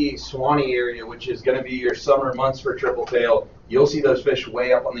 Cedar Key, Swanee area, which is going to be your summer months for triple tail, you'll see those fish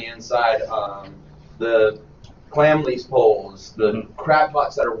way up on the inside. The clam lease poles, the crab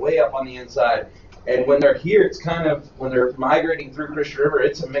pots that are way up on the inside. And when they're here, it's kind of, when they're migrating through Christian River,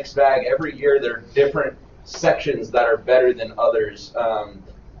 it's a mixed bag. Every year there are different sections that are better than others.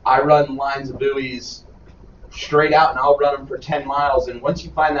 I run lines of buoys straight out, and I'll run them for 10 miles. And once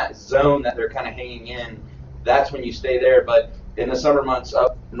you find that zone that they're kind of hanging in, that's when you stay there. But in the summer months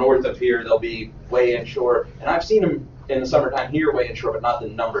up north of here, they'll be way inshore. And I've seen them in the summertime here way inshore, but not the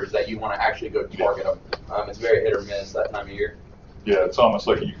numbers that you want to actually go target them. It's very hit or miss that time of year. Yeah, it's almost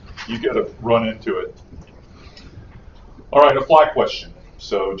like you got to run into it. All right, a fly question.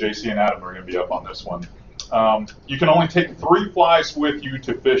 So JC and Adam are going to be up on this one. You can only take 3 flies with you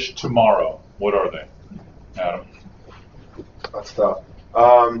to fish tomorrow. What are they? Adam? That's tough.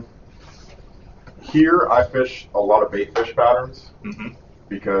 Here I fish a lot of bait fish patterns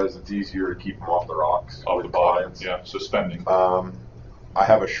because it's easier to keep them off the rocks. Off the bottom, yeah, suspending. I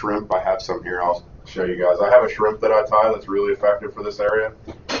have a shrimp. I have some here. I'll show you guys. I have a shrimp that I tie that's really effective for this area.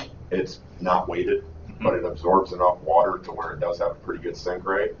 It's not weighted, but it absorbs enough water to where it does have a pretty good sink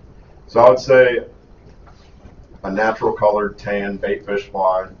rate. So I would say a natural colored tan bait fish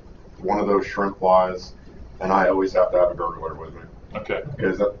fly, one of those shrimp flies, and I always have to have a gurgler with me. Okay.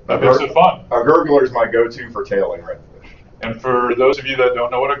 Because that makes it fun. A gurgler is my go-to for tailing redfish. And for those of you that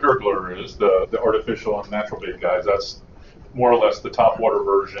don't know what a gurgler is, the artificial and natural bait guys, that's more or less the top water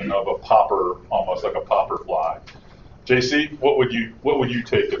version of a popper, almost like a popper fly. JC, what would you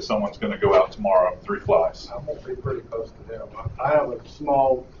take if someone's going to go out tomorrow, 3 flies? I'm going to be pretty close to them. I have a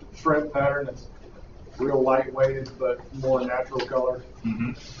small shrimp pattern that's real lightweighted but more natural color.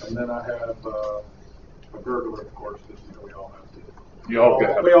 And then I have a gurgler, of course, because we all have to. We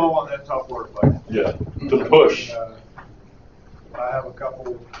all want that top water play. Yeah, to push. And, I have a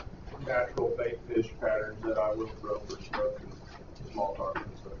couple natural bait fish patterns that I will throw for snook and small target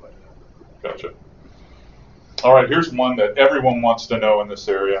and stuff like that. Gotcha. All right, here's one that everyone wants to know in this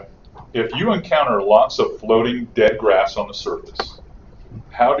area. If you encounter lots of floating dead grass on the surface,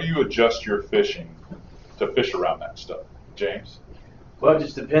 how do you adjust your fishing to fish around that stuff? James? Well, it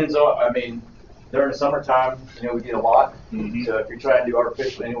just depends on, during the summertime, we get a lot. Mhm. So if you're trying to do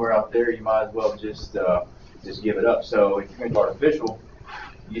artificial anywhere out there, you might as well just give it up. So if you're going to do artificial,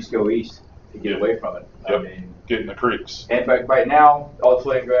 you just go east to get away from it. Yep. I mean, Get in the creeks. and right now, all the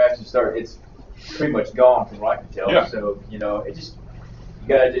floating grass it's pretty much gone from what I can tell. Yeah. So, you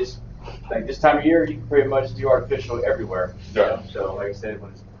gotta just, like this time of year, you can pretty much do artificial everywhere. you Yeah. know? So like I said,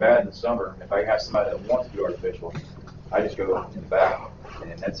 when it's bad in the summer, if I have somebody that wants to do artificial, I just go in the back,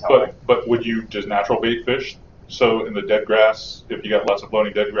 and that's how But would you just natural bait fish? So in the dead grass, if you got lots of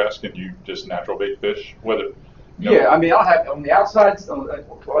floating dead grass, can you just natural bait fish? Yeah, I mean, I'll have on the outsides, all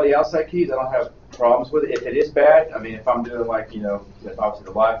the outside keys, I don't have problems with it. If it is bad, I mean, if I'm doing like, obviously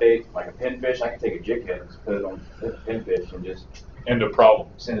the live bait, like a pinfish, I can take a jig head and just put it on the pinfish and just End of problem.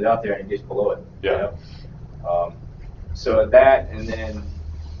 send it out there and it gets below it. Yeah. So that, and then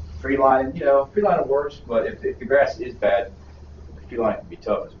free line, free line works, but if the grass is bad, the free line can be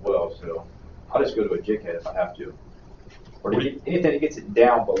tough as well. So I'll just go to a jig head if I have to. Or anything that gets it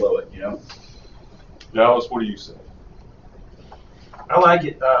down below it, Dallas, what do you say? I like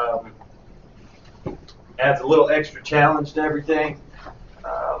it. Adds a little extra challenge to everything.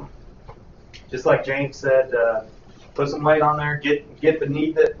 Just like James said, put some weight on there, get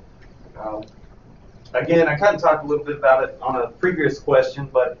beneath it. Again, I kind of talked a little bit about it on a previous question,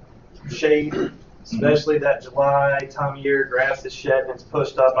 but shade, especially that July time of year, grass is shed and it's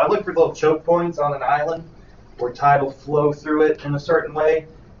pushed up. I look for little choke points on an island where tide will flow through it in a certain way,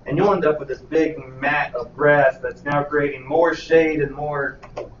 and you'll end up with this big mat of grass that's now creating more shade and more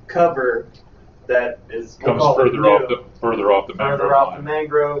cover that is Comes further off the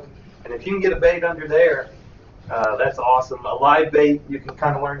mangrove. And if you can get a bait under there, that's awesome. A live bait, you can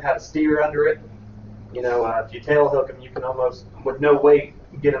kind of learn how to steer under it. If you tail hook them, you can almost, with no weight,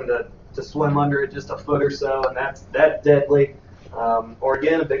 get them to swim under it just a foot or so, and that's deadly. Or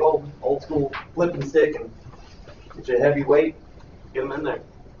again, a big old school flipping stick and get you a heavy weight, get them in there.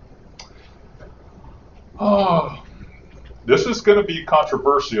 Oh, this is going to be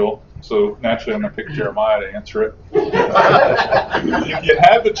controversial, so naturally I'm going to pick Jeremiah to answer it. If you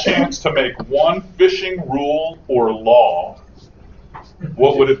had the chance to make one fishing rule or law,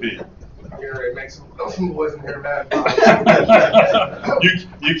 what would it be? You're ready to make some boys in here mad.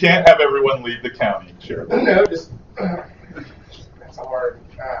 You can't have everyone leave the county, sure. No, just that's hard.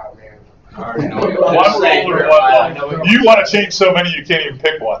 Oh man. One rule or one law. You want to change so many you can't even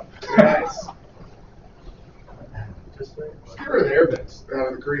pick one. Yes. Just get rid of the airbeds out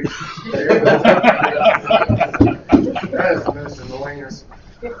of the creek. That is the most annoyingest.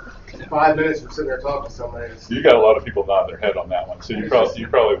 5 minutes for sitting there talking to somebody. You got a lot of people nodding their head on that one, so you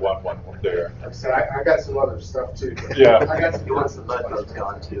probably won one there. Like I said, I got some other stuff too. Yeah. I got some Once the mud boat's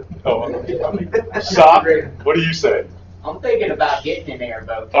gone too. Oh, Sock, what do you say? I'm thinking about getting an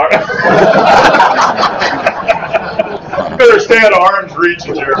airboat. All right. Better stay at arm's reach,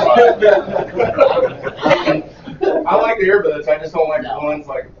 Jeremiah. I like the airboats. I just don't like the ones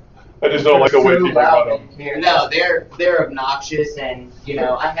like. I just don't like the way people run them. No, they're obnoxious, and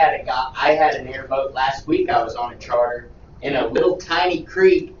I had an airboat last week. I was on a charter in a little tiny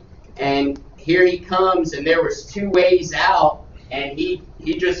creek, and here he comes, and there was 2 ways out, and he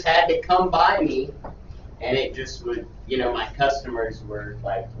just had to come by me, and it just would, my customers were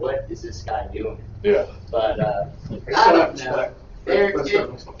like, "What is this guy doing?" Yeah. But I don't know.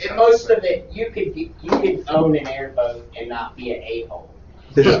 Most of it, you could own an airboat and not be an a-hole.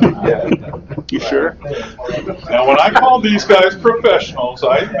 You sure? Now, when I called these guys professionals,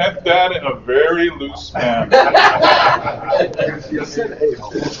 I meant that in a very loose manner.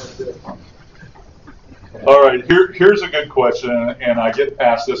 All right, here's a good question, and I get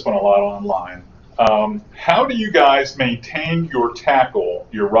asked this one a lot online. How do you guys maintain your tackle,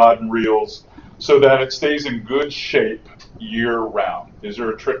 your rod and reels, so that it stays in good shape year-round? Is there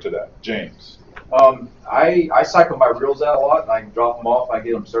a trick to that, James? I cycle my reels out a lot, and I drop them off. I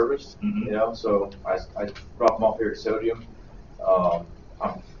get them serviced, Mhm. So I drop them off here at Sodium.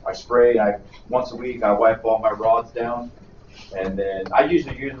 I spray. Once a week I wipe all my rods down, and then I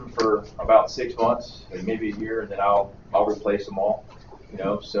usually use them for about 6 months, maybe a year, and then I'll replace them all.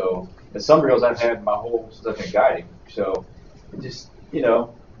 So the some reels I've had my whole since I've been guiding. So just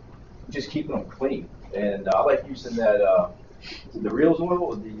keeping them clean, and I like using that. The Reels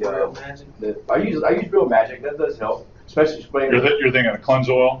oil, Real Magic. I use Real Magic. That does help, especially spraying. You're thinking of Cleanse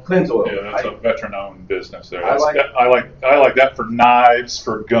Oil? Cleanse Oil. Yeah, that's a veteran-owned business there. I like that for knives,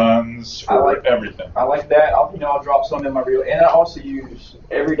 for guns, for everything. I like that. I'll drop some in my reel, and I also use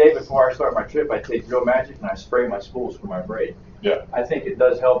every day before I start my trip. I take Real Magic and I spray my spools for my braid. Yeah. I think it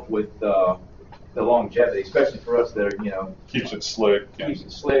does help with the longevity, especially for us that are keeps it slick. Keeps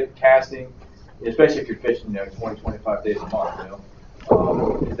it slick, casting. especially if you're fishing, 20, 25 days a month,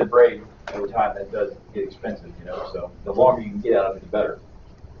 It's the break over time that does get expensive, so the longer you can get out of it, the better,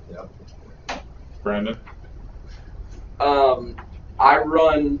 Brandon? I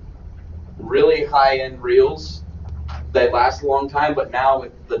run really high-end reels. They last a long time, but now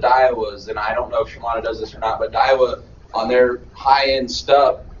with the Daiwas, and I don't know if Shimano does this or not, but Daiwa, on their high-end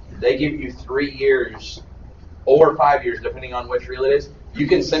stuff, they give you 3 years or 5 years, depending on which reel it is. You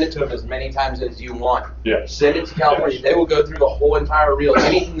can send it to them as many times as you want. Yeah. Send it to California. Yes. They will go through the whole entire reel.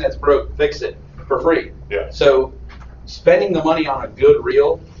 Anything that's broke, fix it for free. Yeah. So spending the money on a good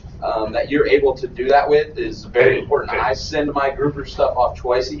reel that you're able to do that with is very important. I send my grouper stuff off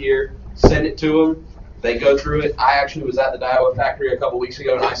twice a year, send it to them. They go through it. I actually was at the Daiwa factory a couple weeks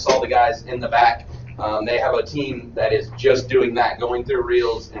ago, and I saw the guys in the back. They have a team that is just doing that, going through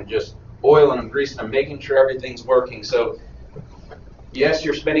reels and just oiling them, greasing them, making sure everything's working. So yes,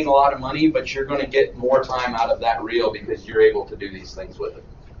 you're spending a lot of money, but you're going to get more time out of that reel because you're able to do these things with it.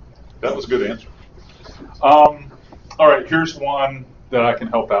 That was a good answer. All right, here's one that I can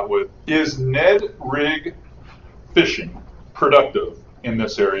help out with. Is Ned rig fishing productive in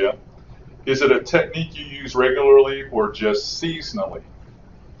this area? Is it a technique you use regularly or just seasonally?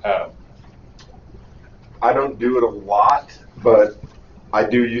 Adam? I don't do it a lot, but I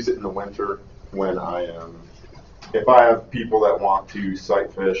do use it in the winter when I am. If I have people that want to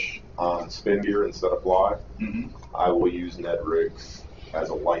sight fish on spin gear instead of fly, I will use Ned rigs as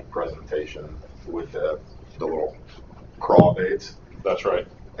a light presentation with the little baits. That's right.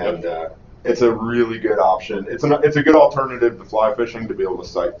 And it's a really good option. It's a good alternative to fly fishing to be able to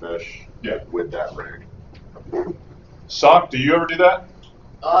sight fish with that rig. Sock, do you ever do that?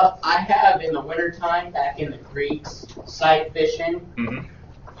 I have in the wintertime back in the creeks, sight fishing,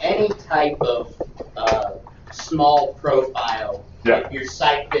 any type of small profile. If you're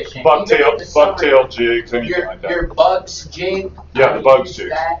sight fishing, bucktail jigs, anything like that. Your bugs jig. Yeah, the bugs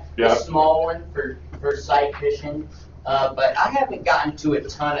jigs. The small one for sight fishing. But I haven't gotten to a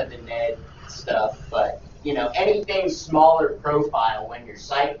ton of the Ned stuff. But anything smaller profile when you're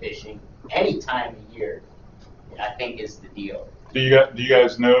sight fishing, any time of year, I think is the deal. Do you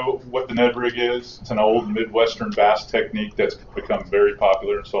guys know what the Ned rig is? It's an old Midwestern bass technique that's become very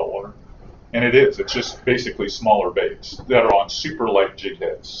popular in saltwater. And it is. It's just basically smaller baits that are on super light jig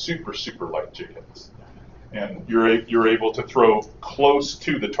heads, super light jig heads. And you're able to throw close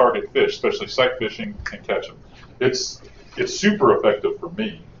to the target fish, especially sight fishing, and catch them. It's super effective for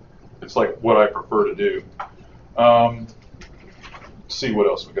me. It's like what I prefer to do. Let's see what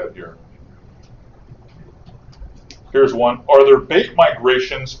else we got here. Here's one. Are there bait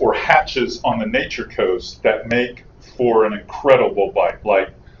migrations or hatches on the Nature Coast that make for an incredible bite? Like,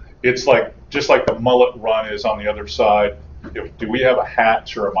 it's like just like the mullet run is on the other side. Do we have a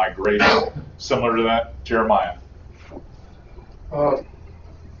hatch or a migration similar to that? Jeremiah?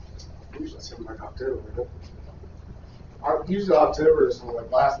 Usually something like October. Usually October is like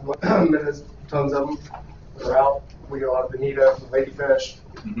last minutes, tons of them are out. We get a lot of bonita, ladyfish,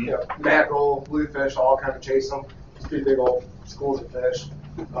 mackerel, bluefish, all kind of chase them. Pretty big old schools of fish.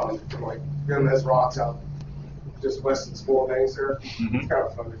 Like Gomez Rocks out just west of the school things there. It's kind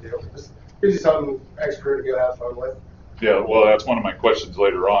of fun to do. Just gives you something extra to go have fun with. Yeah, well, that's one of my questions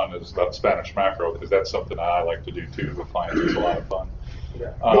later on is about Spanish mackerel, because that's something I like to do too with clients. It's a lot of fun.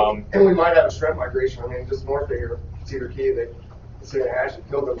 Yeah. And we might have a shrimp migration. I mean, just north of here, Cedar Key, they see a hatch and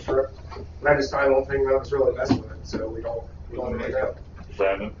kill them shrimp. And I don't think none of us really mess with it, so we don't do that.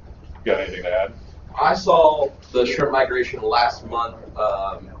 Brandon, you got anything to add? I saw the shrimp migration last month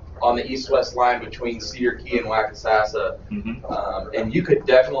on the east-west line between Cedar Key and Wackasassa, and you could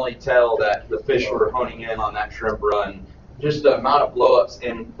definitely tell that the fish were honing in on that shrimp run. Just the amount of blow-ups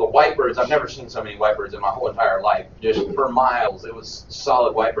and the whitebirds. I've never seen so many whitebirds in my whole entire life. Just for miles, it was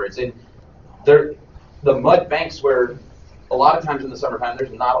solid whitebirds. And the mud banks where a lot of times in the summertime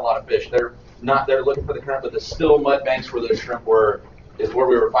there's not a lot of fish. They're not there looking for the current, but the still mud banks where those shrimp were is where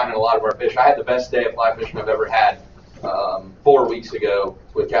we were finding a lot of our fish. I had the best day of fly fishing I've ever had 4 weeks ago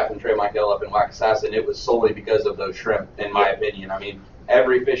with Captain Trey Michael up in Wackasassa, and it was solely because of those shrimp, in my opinion. I mean,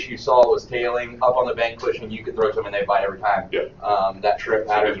 every fish you saw was tailing up on the bank pushing. You could throw some and they bite every time. That shrimp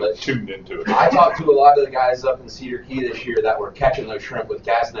pattern. But tuned into it. I talked to a lot of the guys up in Cedar Key this year that were catching those shrimp with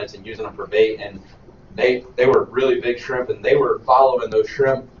cast nets and using them for bait, and they were really big shrimp, and they were following those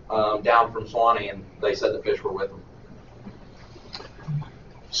shrimp down from Swanee, and they said the fish were with them.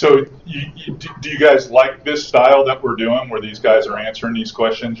 So do you guys like this style that we're doing where these guys are answering these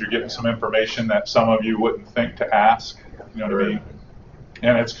questions? You're getting some information that some of you wouldn't think to ask, you know what I mean?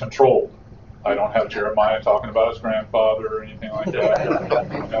 And it's controlled. I don't have Jeremiah talking about his grandfather or anything like that. I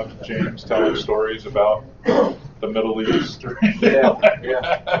don't have James telling stories about the Middle East or anything like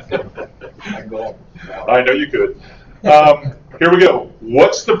that. I know you could. Here we go.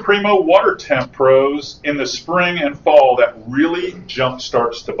 What's the primo water temp pros in the spring and fall that really jump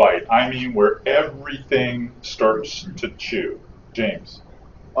starts to bite? I mean, where everything starts to chew. James.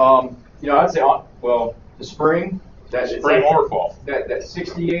 I'd say the spring. Spring or fall. That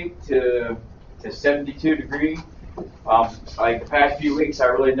 68 to 72 degree. Like the past few weeks, I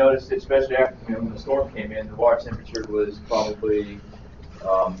really noticed it, especially after when the storm came in. The water temperature was probably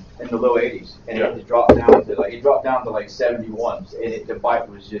in the low 80s, and it dropped down to like 71, and the bite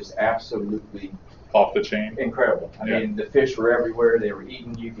was just absolutely off the chain, incredible. I mean, the fish were everywhere; they were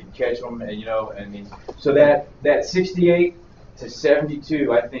eating. You could catch them, and so that 68 to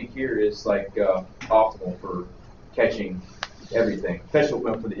 72, I think here is like optimal for catching everything, especially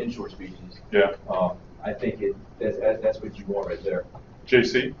for the inshore species. Yeah. I think that's what you want right there.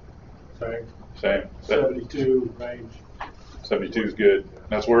 JC? Same. 72 range. 72 is good.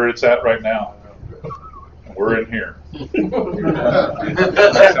 That's where it's at right now. And we're in here.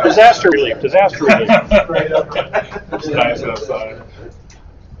 Disaster relief. It's nice outside.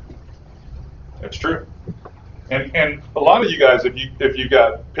 It's true. And a lot of you guys, if you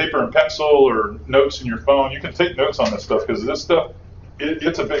got paper and pencil or notes in your phone, you can take notes on this stuff because this stuff,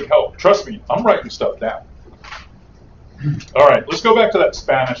 it's a big help. Trust me, I'm writing stuff down. All right, let's go back to that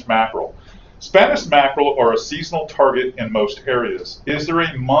Spanish mackerel. Spanish mackerel are a seasonal target in most areas. Is there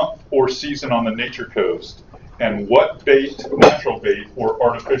a month or season on the nature coast? And what bait, natural bait or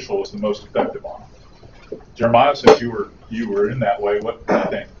artificial, is the most effective on? Jeremiah, since you were in that way, what do you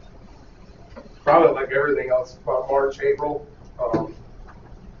think? Probably like everything else, about March, April. A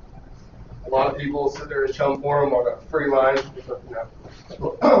lot of people sit there and chum for them on a free line, that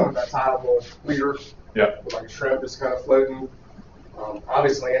tileable leader, with like a shrimp just kind of floating.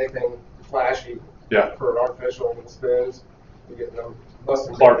 Obviously, anything flashy for an artificial with spins, you get no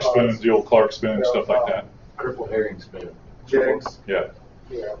busting. Clark spoons, the old Clark spoon, stuff like that. Crippled herring spoon. Jigs. Yeah.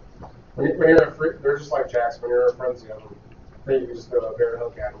 When you're in a they're just like jacks. When you're in a frenzy of them, then you can just go up there and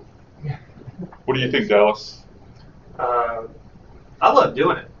hook at them. What do you think, Dallas? I love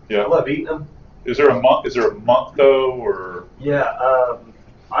doing it. Yeah. I love eating them. Is there a month though, or? Yeah.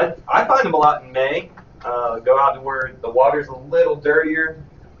 I find them a lot in May. Go out to where the water's a little dirtier.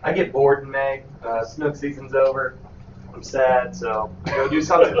 I get bored in May. Snook season's over. I'm sad, so I go do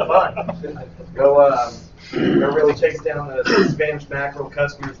something fun. Go really chase down the Spanish mackerel.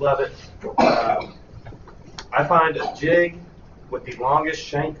 Customers love it. I find a jig with the longest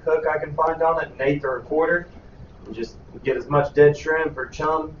shank hook I can find on it, an 1/8 or a 1/4. And just get as much dead shrimp or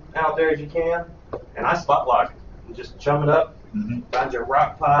chum out there as you can, and I spot lock and just chum it up. Find your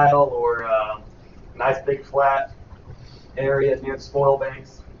rock pile or nice big flat area near the spoil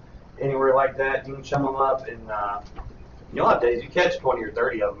banks, anywhere like that. You can chum them up, and you'll have days you catch 20 or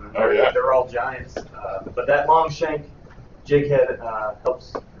 30 of them. They're all giants, but that long shank jig head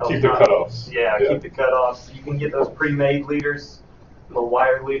helps keep the cutoffs. Yeah, keep the cutoffs. You can get those pre-made leaders, little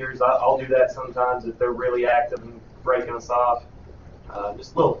wire leaders. I'll do that sometimes if they're really active and breaking us off.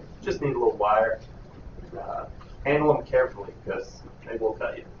 Just need a little wire. Handle them carefully because they will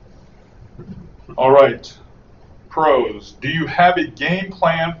cut you. All right, pros. Do you have a game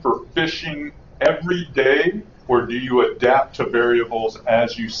plan for fishing every day, or do you adapt to variables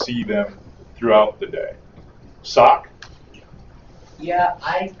as you see them throughout the day? Sock? Yeah,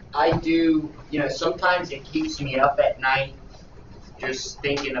 I do. Sometimes it keeps me up at night just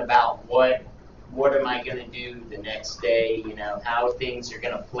thinking about what am I going to do the next day, how things are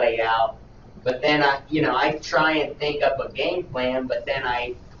going to play out. But then I try and think up a game plan, but then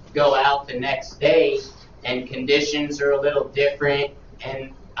I go out the next day and conditions are a little different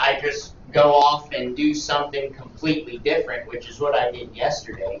and I just go off and do something completely different, which is what I did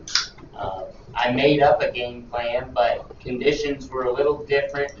yesterday. I made up a game plan, but conditions were a little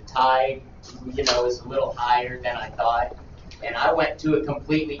different. The tide, was a little higher than I thought. And I went to a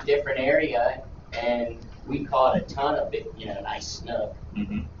completely different area, and we caught a ton of it, nice snook.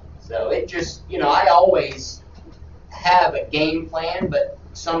 So it just, I always have a game plan, but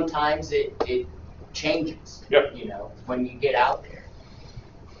sometimes it changes, when you get out there.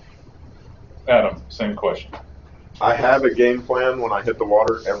 Adam, same question. I have a game plan when I hit the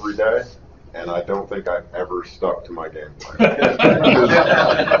water every day, and I don't think I've ever stuck to my game plan.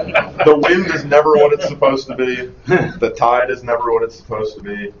 The wind is never what it's supposed to be. The tide is never what it's supposed to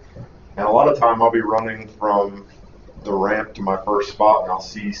be. And a lot of time I'll be running from the ramp to my first spot, and I'll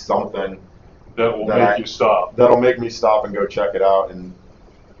see something that will make you stop. That'll make me stop and go check it out. And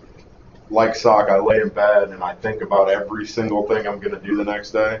like Sock, I lay in bed and I think about every single thing I'm going to do the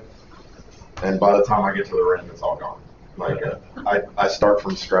next day. And by the time I get to the ramp, it's all gone. Like I start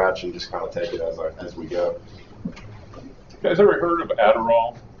from scratch and just kind of take it as we go. You guys ever heard of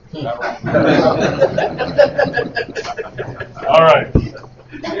Adderall? All right.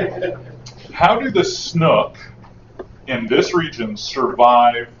 How do the snook in this region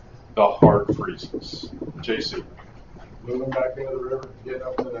survive the hard freezes? JC. Moving back into the river, getting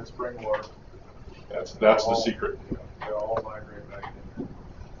up into that spring water. That's the secret. They all migrate back in.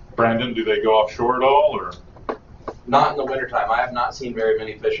 Brandon, do they go offshore at all, or? Not in the wintertime. I have not seen very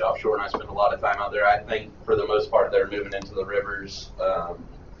many fish offshore, and I spend a lot of time out there. I think for the most part they're moving into the rivers, to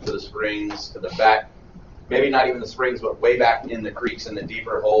the springs, to the back, maybe not even the springs, but way back in the creeks and the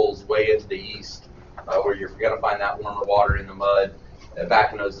deeper holes way into the east, where you're going to find that warmer water in the mud.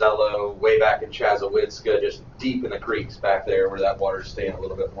 Back in Ozello, way back in Chazowitska, just deep in the creeks back there where that water is staying a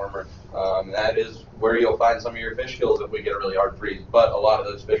little bit warmer. That is where you'll find some of your fish kills if we get a really hard freeze. But a lot of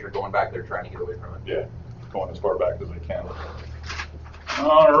those fish are going back there trying to get away from it. Yeah, going as far back as they can.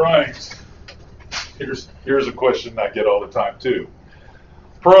 All right. Here's a question I get all the time too.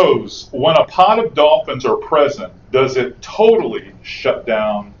 Pros, when a pod of dolphins are present, does it totally shut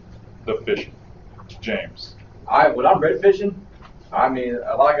down the fishing? James. When I'm red fishing, I mean,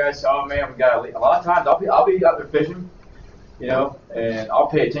 a lot of guys say, "Oh man, we gotta leave." A lot of times, I'll be out there fishing, and I'll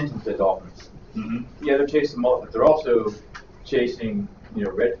pay attention to the dolphins. Mm-hmm. Yeah, they're chasing mullet, but they're also chasing,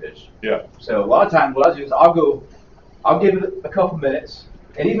 redfish. Yeah. So a lot of times, what I do is I'll give it a couple minutes,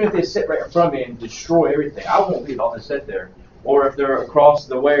 and even if they sit right in front of me and destroy everything, I won't leave. I'll just sit there. Or if they're across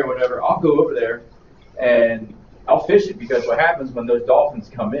the way or whatever, I'll go over there and I'll fish it, because what happens when those dolphins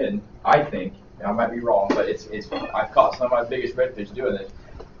come in, I think, and I might be wrong, but I've caught some of my biggest redfish doing this.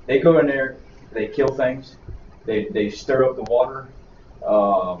 They go in there, they kill things, they stir up the water.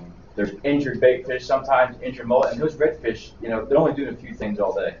 There's injured bait fish, sometimes injured mullet, and those redfish, they're only doing a few things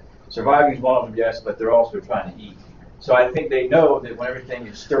all day. Surviving is one of them, yes, but they're also trying to eat. So I think they know that when everything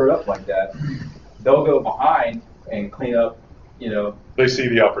is stirred up like that, they'll go behind and clean up. They see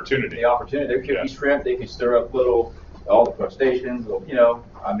the opportunity. They could eat shrimp. They could stir up all the crustaceans.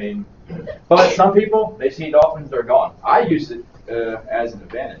 But some people, they see dolphins, they're gone. I use it as an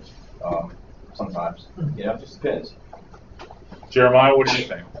advantage sometimes. It just depends. Jeremiah, what do you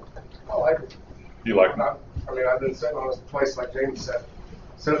think? I like it. You like it? I've been sitting on this place like James said,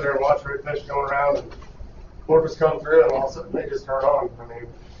 sit there and watch redfish going around, and porpoise come through, and all of a sudden they just turn on.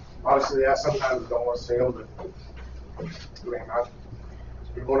 Obviously, yeah, sometimes you don't want to see them, but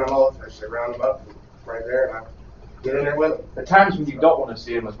people want to mullet fish. They round them up right there, and I get in there with them. The times when you don't want to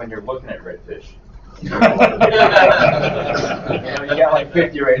see them is when you're looking at redfish. You got like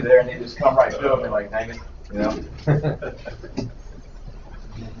 50 right there, and they just come right through them, and like, dang it.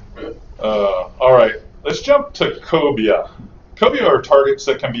 All right, let's jump to Cobia. Cobia are targets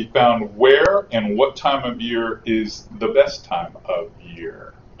that can be found where and what time of year is the best time of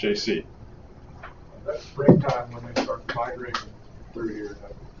year? JC. That's springtime when they start migrating through here,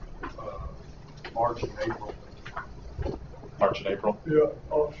 March and April. March and April? Yeah,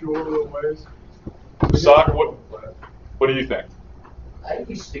 offshore a little ways. Sock, what do you think? I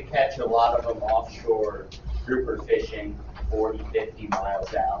used to catch a lot of them offshore grouper fishing 40, 50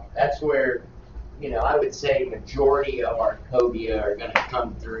 miles out. That's where, I would say majority of our cobia are going to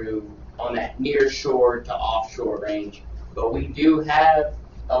come through on that nearshore to offshore range. But we do have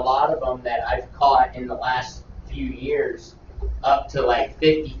a lot of them that I've caught in the last few years up to like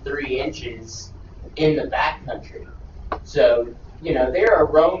 53 inches in the backcountry. So, they're a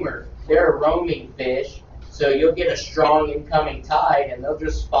roaming fish. So you'll get a strong incoming tide, and they'll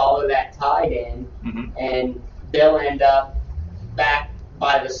just follow that tide in, and they'll end up back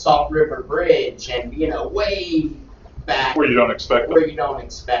by the Salt River Bridge, and way back where you don't expect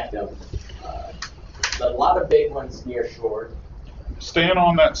them. But a lot of big ones near shore. Staying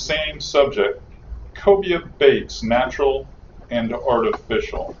on that same subject, cobia baits, natural and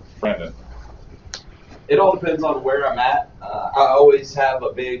artificial. Brandon. It all depends on where I'm at. I always have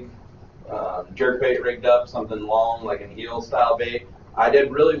a big jerk bait rigged up, something long like an eel style bait. I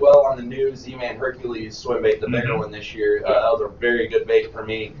did really well on the new Z-Man Hercules swim bait, the bigger one this year. That was a very good bait for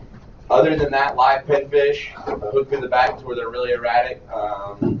me. Other than that, live pinfish, hook through the back to where they're really erratic,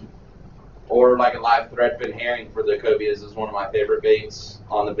 or like a live threadfin herring for the cobias is one of my favorite baits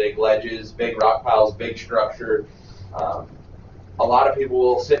on the big ledges, big rock piles, big structure. A lot of people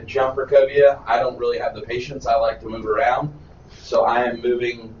will sit and jump for cobia. I don't really have the patience. I like to move around. So I am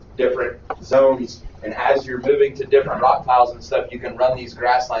moving different zones, and as you're moving to different rock piles and stuff, you can run these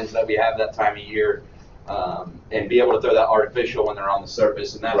grass lines that we have that time of year. and be able to throw that artificial when they're on the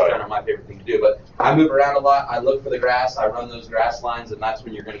surface, and that's Right. kind of my favorite thing to do. But I move around a lot. I look for the grass. I run those grass lines, and that's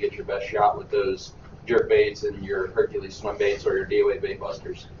when you're going to get your best shot with those jerk baits and your Hercules swim baits or your DOA bait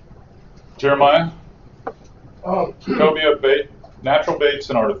busters. Jeremiah, Um, Cobia bait, natural baits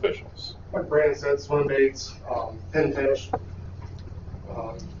and artificials. like Brandon said, swim baits, pinfish.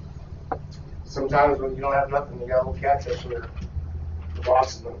 Sometimes when you don't have nothing, you got a little catfish in the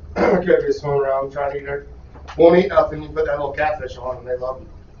box, and the could swim around trying to eat it. Won't eat nothing. You put that little catfish on, and they love them.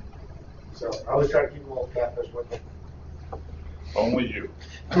 So I always try to keep a little catfish with them. Only you.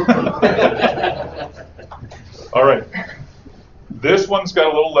 All right. This one's got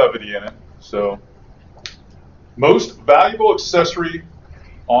a little levity in it. So, most valuable accessory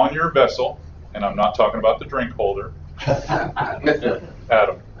on your vessel, and I'm not talking about the drink holder.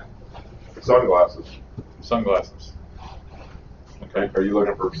 Adam. Sunglasses. Sunglasses. Okay. Are you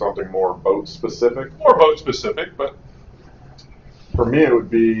looking for something more boat specific? More boat specific, but For me, it would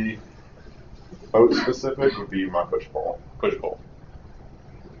be boat specific. Would be my push pole. push pull.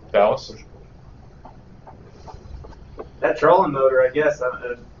 Dallas. That trolling motor, I guess.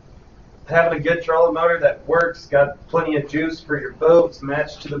 Having a good trolling motor that works, got plenty of juice for your boats,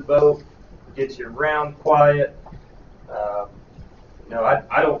 matched to the boat, gets you around quiet.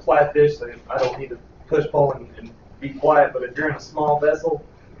 I don't fly fish, so I don't need to push pull and be quiet. But if you're in a small vessel,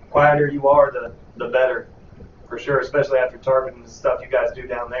 quieter you are, the better, for sure. Especially after tarpon and the stuff you guys do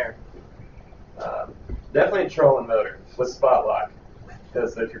down there. Definitely a trolling motor with spot lock,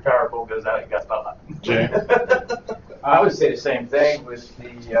 because if your power pole goes out, you got spot lock. Jay. I would say the same thing with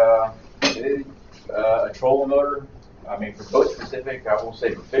a trolling motor. I mean, for boat specific, I will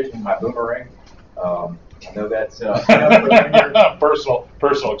say for fishing, my boomerang. I know that's personal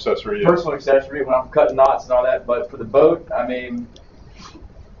accessory. Yeah. personal accessory when I'm cutting knots and all that. But for the boat, I mean,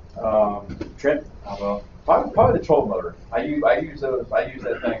 trim. I don't know. Probably the troll motor. I use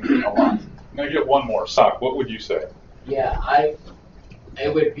that thing a lot. I'm gonna get one more. Sock. What would you say? Yeah,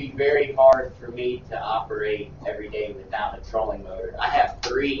 it would be very hard for me to operate every day without a trolling motor. I have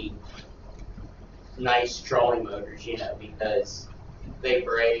 3 nice trolling motors, because they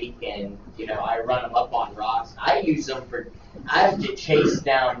break and, I run them up on rocks. I use them I have to chase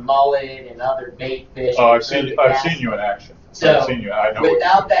down mullet and other bait fish. Oh, I've seen you in action. So, I've seen you. I know.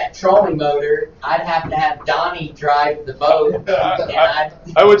 without that trolling motor, I'd have to have Donnie drive the boat.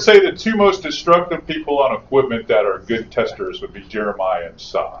 I would say the 2 most destructive people on equipment that are good testers would be Jeremiah and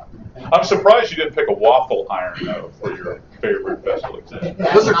Sock. I'm surprised you didn't pick a waffle iron though for your favorite vessel accessory.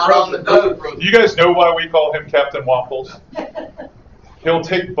 That's not on the boat. You guys know why we call him Captain Waffles? He'll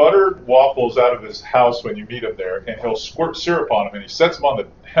take buttered waffles out of his house when you meet him there, and he'll squirt syrup on them, and he sets them on the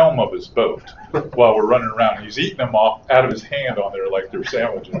helm of his boat while we're running around. He's eating them off out of his hand on there like they're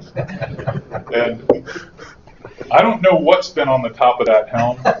sandwiches. And I don't know what's been on the top of that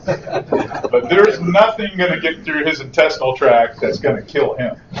helm, but there's nothing going to get through his intestinal tract that's going to kill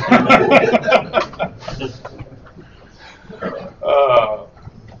him.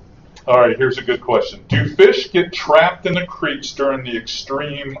 All right, here's a good question. Do fish get trapped in the creeks during the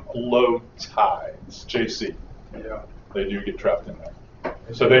extreme low tides? JC. Yeah. They do get trapped in there.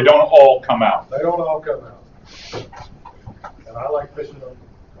 So they don't all come out. They don't all come out. And I like fishing them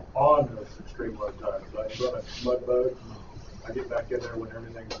on those extreme low tides. I run a mud boat. I get back in there when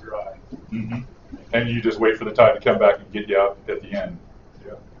everything's dry. Mm-hmm. And you just wait for the tide to come back and get you out at the end.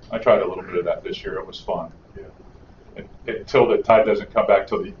 Yeah. I tried a little bit of that this year. It was fun. Yeah. Until the tide doesn't come back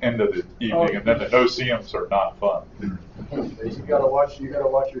till the end of the evening, and then the no-see-ums are not fun. You gotta watch your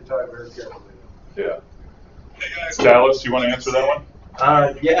tide very carefully. Yeah. Dallas, you want to answer that one?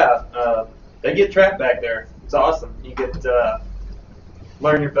 They get trapped back there. It's awesome. You get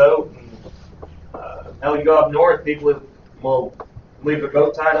learn your boat. And, hell, you go up north, people will leave their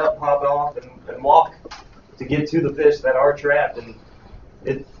boat tied up, hop off, and walk to get to the fish that are trapped. And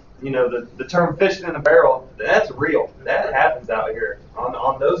the term fishing in a barrel, that's real. That happens out here.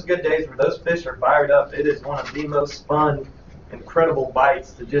 On those good days where those fish are fired up, it is one of the most fun, incredible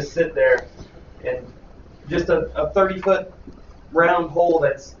bites to just sit there and just a 30-foot round hole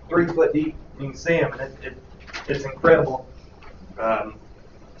that's 3 foot deep. You can see them, and it's incredible. So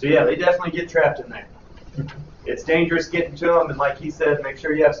yeah, they definitely get trapped in there. It's dangerous getting to them, and like he said, make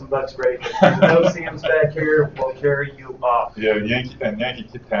sure you have some bug spray. No CMs back here will carry you off. Yeah,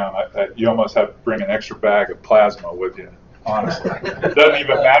 Yankee Town, you almost have to bring an extra bag of plasma with you, honestly. It doesn't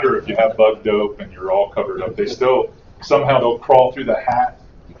even matter if you have bug dope and you're all covered up. They still, somehow they'll crawl through the hat.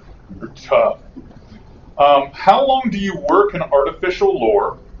 They're tough. How long do you work an artificial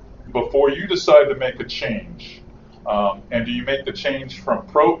lure before you decide to make a change? And do you make the change from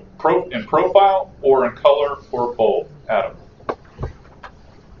in profile or in color or both, Adam?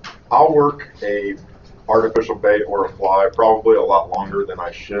 I'll work a artificial bait or a fly probably a lot longer than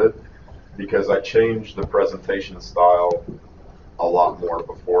I should because I change the presentation style a lot more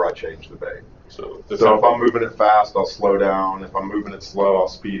before I change the bait. So if I'm moving it fast, I'll slow down. If I'm moving it slow, I'll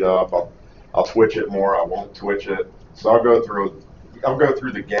speed up. I'll twitch it more. I won't twitch it. So I'll go through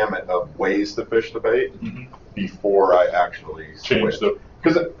the gamut of ways to fish the bait before I actually change switch.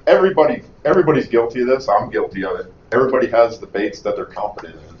 Because everybody's guilty of this. I'm guilty of it. Everybody has the baits that they're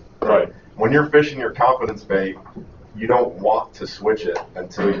confident in. Right. When you're fishing your confidence bait, you don't want to switch it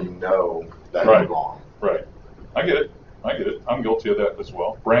until you know that you're wrong. Right. I get it. I'm guilty of that as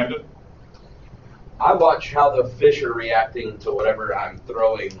well. Brandon? I watch how the fish are reacting to whatever I'm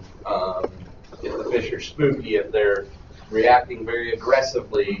throwing. If the fish are spooky, if they're reacting very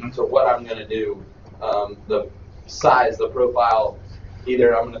aggressively to what I'm going to do, the size, the profile,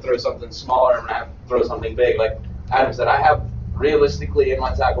 either I'm going to throw something smaller or I'm going to have to throw something big. Like Adam said, I have realistically in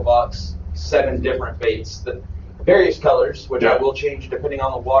my tackle box 7 different baits, that various colors, which I will change depending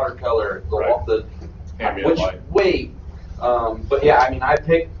on the watercolor, the ambient light. weight. But yeah, I mean, I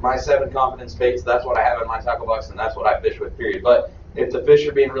pick my 7 confidence baits. That's what I have in my tackle box, and that's what I fish with, period. But if the fish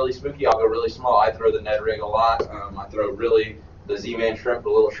are being really spooky, I'll go really small. I throw the Ned rig a lot. I throw the Z-Man shrimp, the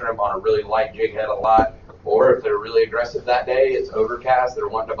little shrimp on a really light jig head a lot. Or if they're really aggressive that day, it's overcast, they're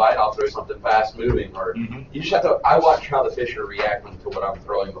wanting to bite, I'll throw something fast moving. Or you just have to, I watch how the fish are reacting to what I'm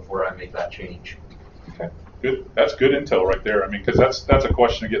throwing before I make that change. Okay, good. That's good intel right there. I mean, because that's a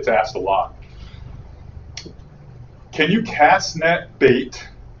question that gets asked a lot. Can you cast net bait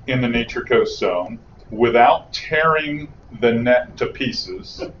in the Nature Coast zone without tearing the net to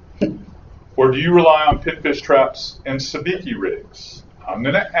pieces? Or do you rely on pinfish traps and sabiki rigs? I'm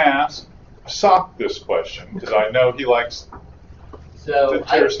going to ask Sock this question because I know he likes to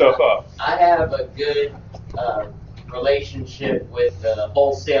tear stuff up. I have a good relationship with the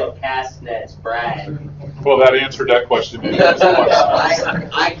wholesale cast nets brand. Well, that answered that question.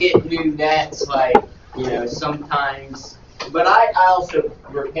 I get new nets sometimes, but I also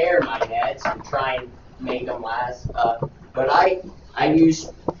repair my nets and try and make them last. But I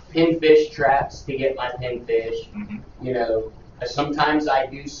use pinfish traps to get my pinfish. Sometimes I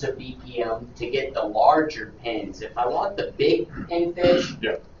do sabiki to get the larger pins. If I want the big pinfish,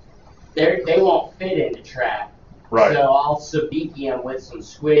 they won't fit in the trap. Right. So I'll sabiki with some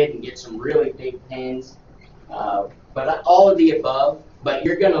squid and get some really big pins. But all of the above. But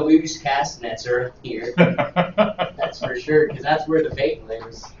you're going to lose cast nets around here. That's for sure, because that's where the bait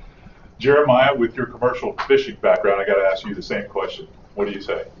lives. Jeremiah, with your commercial fishing background, I got to ask you the same question. What do you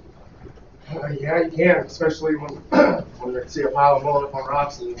say? Yeah, you can, especially when you see a pile of mullet up on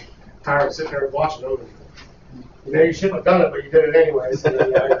rocks and tired of sitting there watching them. You shouldn't have done it, but you did it anyways.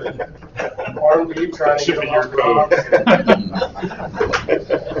 Armed deep trying to get them off the rocks.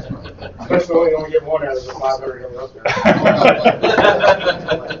 Especially when you only get one out of the 500 ever up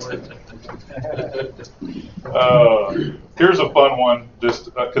there. Here's a fun one,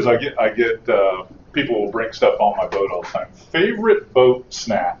 just because I get people will bring stuff on my boat all the time. Favorite boat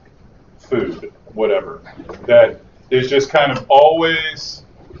snack, food, whatever, that is just kind of always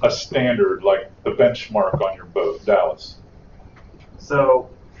a standard, like the benchmark on your boat. Dallas. So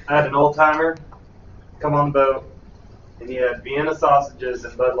I had an old timer come on the boat, and he had Vienna sausages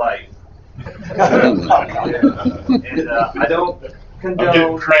and Bud Light. And I don't condone I'm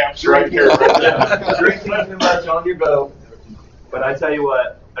getting cramps right here. Drinking too much on your boat, but I tell you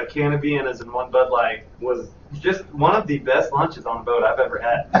what, a can of Viennas and 1 Bud Light was just one of the best lunches on a boat I've ever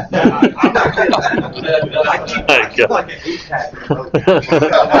had. I'm not kidding. I keep like an 8-pack.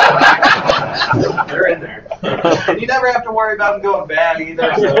 They're in there. And you never have to worry about them going bad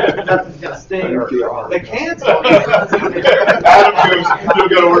either, so nothing's going to sting. The cans don't even. Adam goes, you'll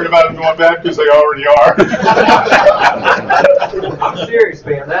got to worry about them going bad because they already are. I'm serious,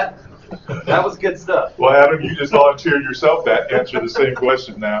 man. That was good stuff. Well, Adam, you just volunteered yourself that answer the same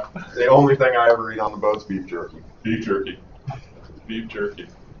question now. The only thing I ever eat on the boat is beef jerky. Beef jerky. Beef jerky.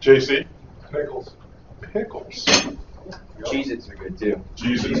 JC? Pickles. Pickles. Cheez-Its are good too.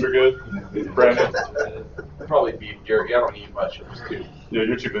 Cheez-Its are good. Brandon? Probably beef jerky. I don't eat much of it. Yeah,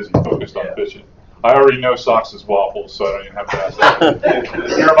 you're too busy focused on fishing. I already know Sox's waffles, so I don't even have to ask that.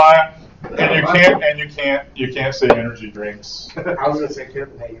 Jeremiah? And you can't say energy drinks. I was going to say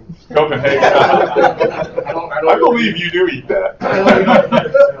Copenhagen. Copenhagen. I believe you do eat that.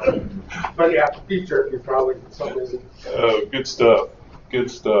 But yeah, beef jerky is probably something. Oh, good stuff. Good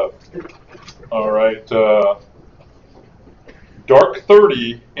stuff. All right. Dark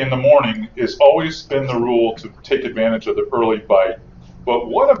 30 in the morning has always been the rule to take advantage of the early bite. But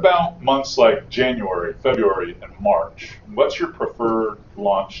what about months like January, February, and March? What's your preferred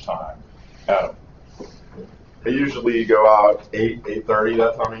launch time, Adam? I usually go out 8:30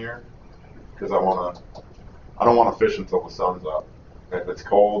 that time of year because I don't want to fish until the sun's up. If it's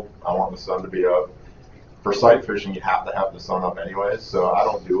cold, I want the sun to be up. For sight fishing, you have to have the sun up anyways, so I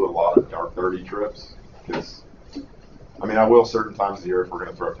don't do a lot of dark 30 trips. Because, I mean, I will certain times of the year if we're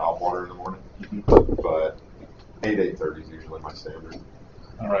going to throw top water in the morning, but 8:30 is usually my standard.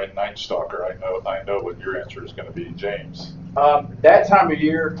 All right, Night Stalker, I know what your answer is going to be, James. That time of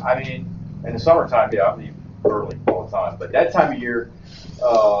year, I mean, in the summertime, yeah, I'll be early all the time. But that time of year,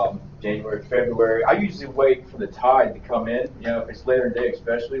 January, February, I usually wait for the tide to come in. You know, if it's later in the day,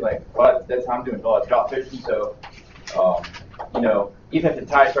 especially but that time I'm doing a lot of drop fishing, so you know, even if the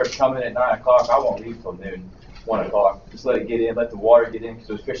tide starts coming at 9 o'clock, I won't leave till noon, 1 o'clock. Just let it get in, let the water get in, because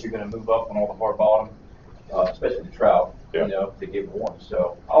those fish are going to move up on all the hard bottom, especially the trout. Yeah. You know, to get warm.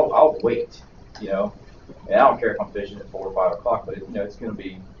 So I'll wait. You know, and I don't care if I'm fishing at 4 or 5 o'clock, but you know, it's going to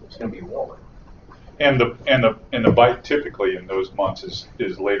be warmer. And the bite typically in those months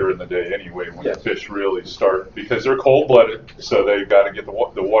is later in the day anyway, when Yes. the fish really start, because they're cold-blooded, so they've got to get the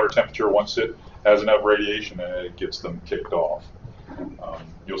water temperature once it has enough radiation in it, it gets them kicked off.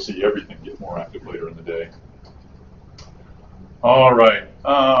 You'll see everything get more active later in the day. All right,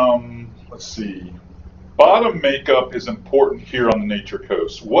 let's see. Bottom makeup is important here on the Nature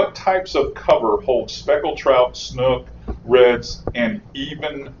Coast. What types of cover hold speckled trout, snook, reds, and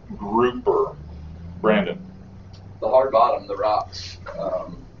even grouper? Brandon. The hard bottom, the rocks.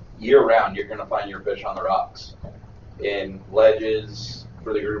 Year round, you're going to find your fish on the rocks. In ledges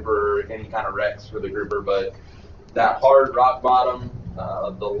for the grouper, any kind of wrecks for the grouper, but that hard rock bottom,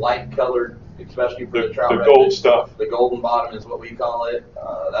 the light colored, especially for the trout. The gold stuff. The golden bottom is what we call it.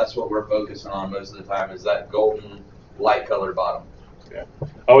 That's what we're focusing on most of the time, is that golden light colored bottom. Yeah.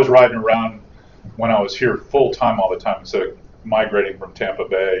 I was riding around when I was here full time all the time instead of migrating from Tampa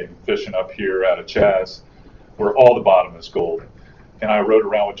Bay and fishing up here out of Chaz, where all the bottom is gold. And I rode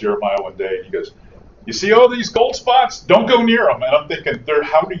around with Jeremiah one day, and he goes, "You see all these gold spots? Don't go near them." And I'm thinking,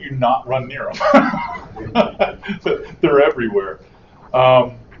 how do you not run near them? They're everywhere.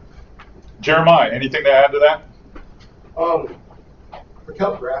 Jeremiah, anything to add to that? The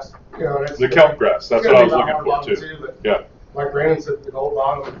kelp grass, you know, The kelp grass, that's what I was looking for too. But Yeah. like Brandon said, the gold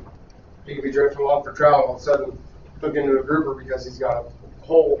bottom, he could be drifting along for trout, all of a sudden hook into a grouper because he's got a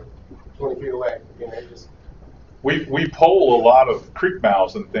hole 20 feet away. You know, just We pole a lot of creek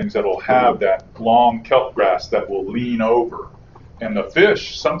mouths and things that'll have that long kelp grass that will lean over. And the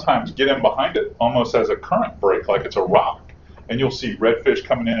fish sometimes get in behind it almost as a current break, like it's a rock. And you'll see redfish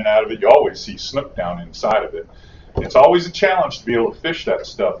coming in and out of it. You always see snook down inside of it. It's always a challenge to be able to fish that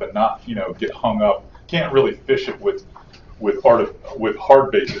stuff and not, you know, get hung up. Can't really fish it with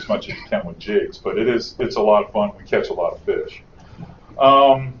hard baits as much as you can with jigs, but it's a lot of fun. We catch a lot of fish.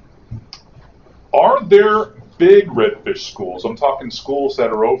 Are there big redfish schools? I'm talking schools that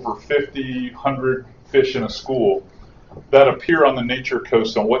are over 50, 100 fish in a school that appear on the Nature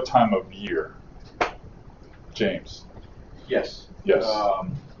Coast on what time of year? James. Yes. Yes.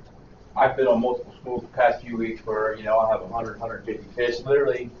 I've been on multiple schools the past few weeks where, you know, I'll have 100, 150 fish.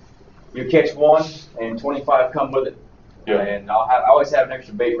 Literally, you catch one and 25 come with it. Yeah. And I always have an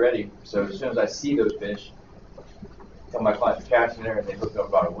extra bait ready. So as soon as I see those fish, tell my clients to catch in there and they hook up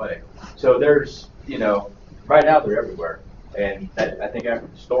right away. So there's, you know, right now they're everywhere. And I think after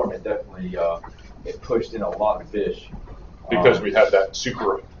the storm, it definitely it pushed in a lot of fish. Because we had that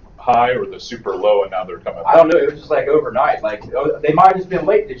super high or the super low, and now they're coming. I don't know. It was just like overnight. Like they might have just been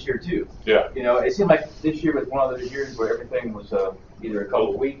late this year too. Yeah. You know, it seemed like this year was one of those years where everything was either a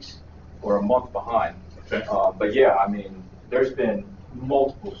couple of weeks or a month behind. Okay. But yeah, I mean, there's been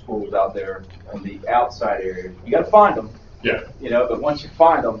multiple schools out there in the outside area. You got to find them. Yeah. You know, but once you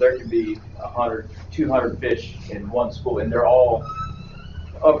find them, there can be 100, 200 fish in one school, and they're all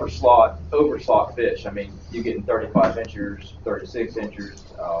upper slot, over slot fish. I mean, you're getting 35 inchers, 36 inchers.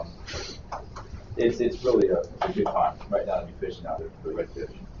 It's really a good time right now to be fishing out there for the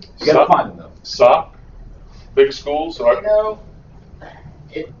redfish. You got to find them though. SOP, big schools. You know,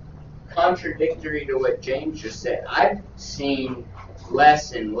 it's contradictory to what James just said. I've seen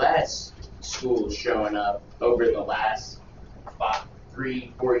less and less schools showing up over the last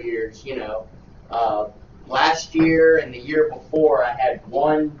 3, 4 years. You know, last year and the year before, I had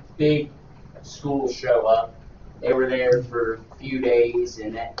one big school show up. They were there for a few days,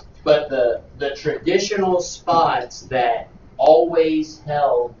 but the traditional spots that always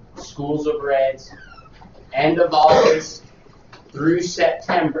held schools of reds, end of August, through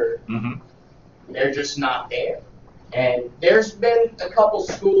September, they're just not there. And there's been a couple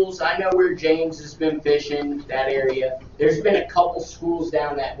schools, I know where James has been fishing, that area. There's been a couple schools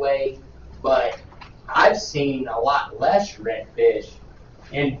down that way, but I've seen a lot less redfish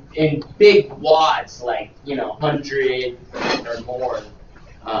in big wads, like, 100 or more.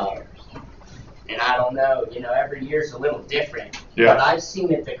 And I don't know, every year's a little different. Yeah. But I've seen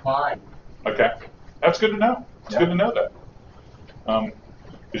it decline. Okay. That's good to know. It's good to know that.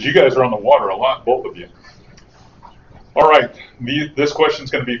 Because you guys are on the water a lot, both of you. All right. This question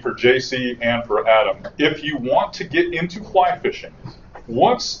is going to be for JC and for Adam. If you want to get into fly fishing,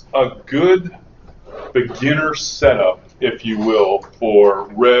 what's a good beginner setup, if you will, for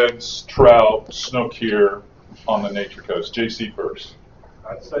reds, trout, snook here on the Nature Coast? JC first.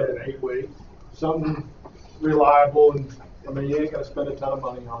 I'd say an 8-weight, something reliable, and I mean, you ain't gonna spend a ton of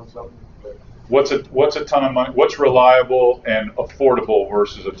money on something. But What's a ton of money? What's reliable and affordable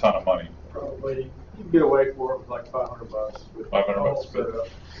versus a ton of money? probably you can get away for it with like $500 with $500 all setup,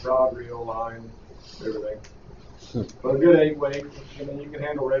 rod, reel, line, everything. But a good 8-weight, I mean, you can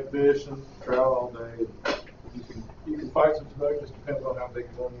handle redfish and trout all day. You can fight some snook, just depends on how big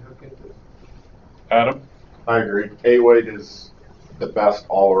one you hook into. Adam? I agree. 8-weight is the best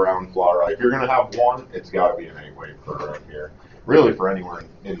all-around fly rod. If you're going to have one, it's got to be an 8-weight for right here. Really for anywhere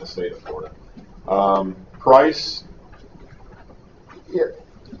in the state of Florida. Price, yeah,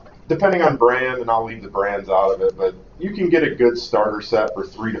 depending on brand, and I'll leave the brands out of it, but you can get a good starter set for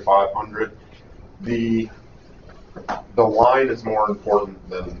 $300 to $500. The line is more important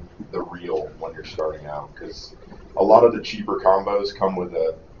than the reel when you're starting out, because a lot of the cheaper combos come with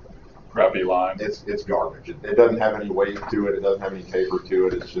a Crappy line. It's garbage. It doesn't have any weight to it. It doesn't have any taper to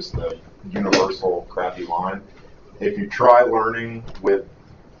it. It's just a universal crappy line. If you try learning with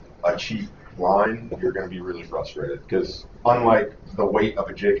a cheap line, you're going to be really frustrated, because unlike the weight of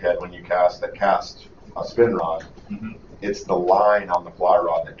a jig head when you cast a spin rod, it's the line on the fly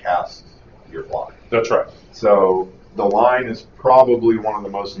rod that casts your fly. That's right. So the line is probably one of the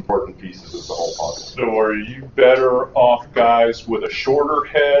most important pieces of the whole puzzle. So are you better off, guys, with a shorter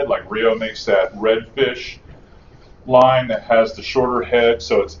head, like Rio makes that redfish line that has the shorter head,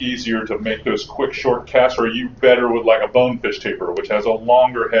 so it's easier to make those quick short casts, or are you better with like a bonefish taper, which has a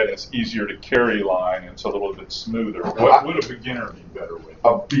longer head and it's easier to carry line and it's a little bit smoother? What would a beginner be better with?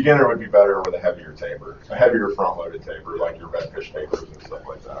 A beginner would be better with a heavier taper, a heavier front-loaded taper, like your redfish tapers and stuff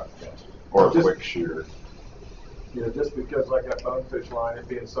like that, or a quick shooter. Just because like that bonefish line, it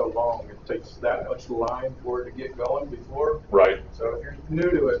being so long, it takes that much line for it to get going before. Right. So if you're new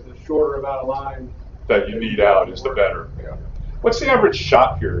to it, the shorter amount of line that you need out is the better. Yeah. What's the average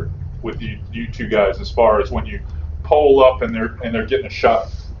shot here with you two guys, as far as when you pole up and they're getting a shot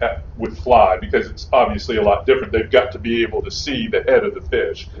with fly, because it's obviously a lot different. They've got to be able to see the head of the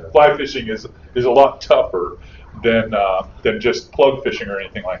fish. Fly fishing is a lot tougher than just plug fishing or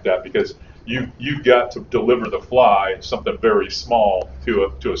anything like that, because you've got to deliver the fly, something very small,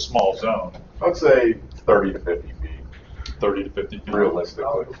 to a small zone. I'd say 30 to 50 feet. 30 to 50 feet. Realistically.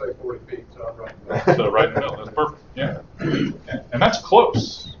 I would say 40 feet, so I'm right. So right in the middle, that's perfect. Yeah. And that's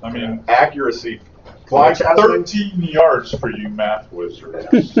close. I mean, accuracy. Fly casting, 13 yards for you math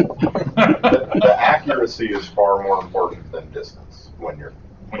wizards. the accuracy is far more important than distance when you're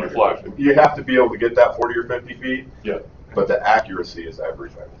fly fishing. You have to be able to get that 40 or 50 feet. Yeah. But the accuracy is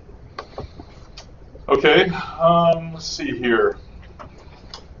everything. Okay, let's see here.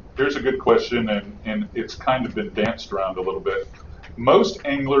 Here's a good question, and it's kind of been danced around a little bit. Most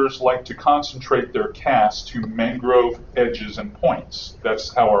anglers like to concentrate their casts to mangrove edges and points.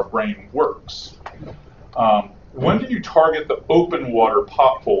 That's how our brain works. When do you target the open water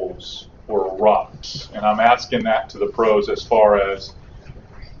potholes or rocks? And I'm asking that to the pros as far as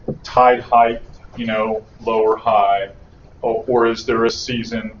tide height, low or high, or is there a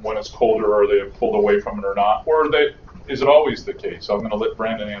season when it's colder, or they pulled away from it or not, or is it always the case? So I'm going to let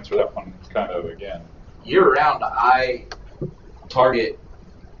Brandon answer that one kind of again. Year round, I target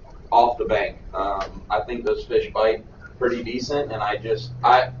off the bank. I think those fish bite pretty decent, and I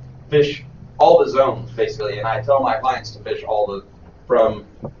fish all the zones basically, and I tell my clients to fish from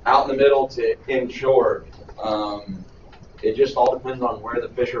out in the middle to inshore. It just all depends on where the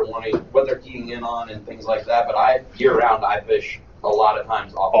fish are wanting, what they're keying in on, and things like that. But year round, I fish a lot of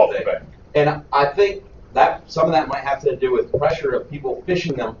times off the bank. And I think that some of that might have to do with pressure of people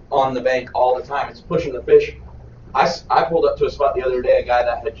fishing them on the bank all the time. It's pushing the fish. I pulled up to a spot the other day, a guy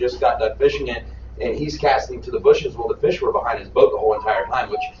that had just got done fishing it, and he's casting to the bushes. Well, the fish were behind his boat the whole entire time,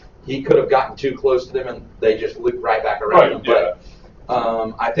 which he could have gotten too close to them, and they just looped right back around him. Yeah.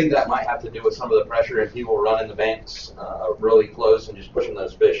 I think that might have to do with some of the pressure and people running the banks really close and just pushing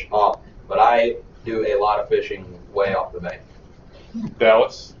those fish off. But I do a lot of fishing way off the bank.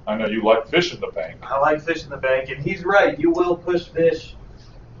 Dallas, I know you like fishing the bank. I like fishing the bank, and he's right. You will push fish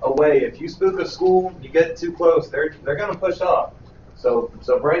away. If you spook a school, you get too close, they're going to push off. So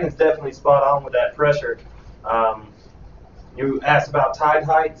Brandon's definitely spot on with that pressure. You asked about tide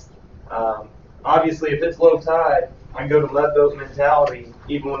heights. Obviously, if it's low tide, I can go to mud boat mentality,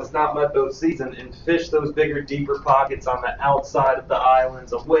 even when it's not mud boat season, and fish those bigger, deeper pockets on the outside of the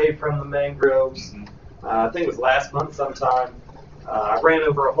islands, away from the mangroves. I think it was last month sometime. I ran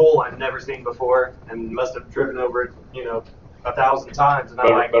over a hole I'd never seen before, and must have driven over it, 1,000 times. And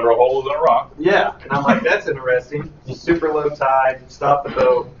I'm like, better a hole than a rock. yeah, and I'm like, that's interesting. Super low tide, stop the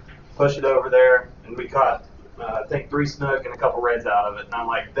boat, push it over there, and we caught, I think 3 snook and a couple reds out of it. And I'm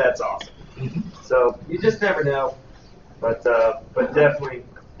like, that's awesome. So you just never know, but definitely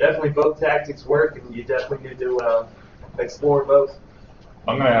both tactics work, and you definitely need to explore both.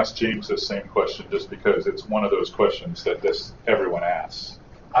 I'm going to ask James this same question just because it's one of those questions that everyone asks.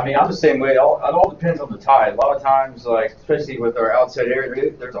 I mean, I'm the same way. It all depends on the tide. A lot of times, like especially with our outside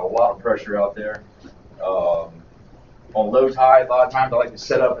area, there's a lot of pressure out there. On low tide, a lot of times I like to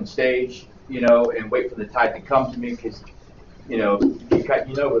set up and stage, and wait for the tide to come to me because, you know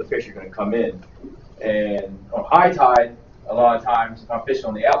where the fish are going to come in. And on high tide, a lot of times if I'm fishing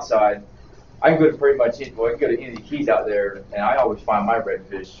on the outside, I can go to pretty much I can go to any of the keys out there, and I always find my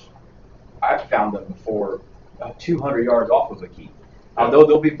redfish. I've found them before 200 yards off of the key.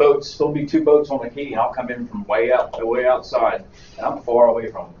 There'll be 2 boats on the key, and I'll come in from way outside, and I'm far away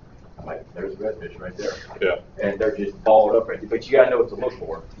from them. I'm like, there's redfish right there. Yeah. And they're just balled up right there. But you gotta know what to look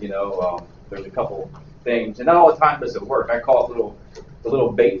for. There's a couple things, and not all the time does it work. I call it the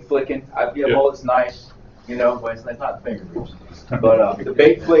little bait flicking. Mullet's nice, but it's not finger groups. But the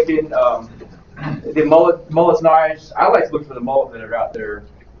bait flicking, the mullet's nice. I like to look for the mullet that are out there.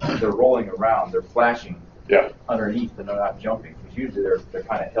 They're rolling around. They're flashing underneath, and they're not jumping. Because usually they're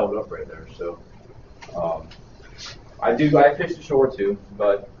kind of held up right there. So I fish the shore too,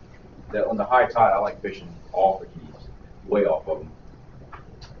 but on the high tide, I like fishing off the keys, way off of them.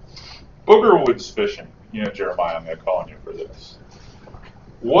 Boogerwoods fishing. Jeremiah, I'm going to call on you for this.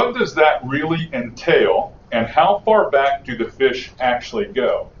 What does that really entail, and how far back do the fish actually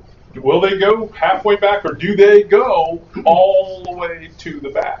go? Will they go halfway back, or do they go all the way to the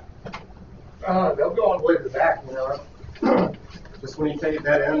back? They'll go all the way to the back, Just when you take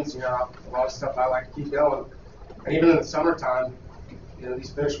dead ends, a lot of stuff I like to keep going. And even in the summertime, these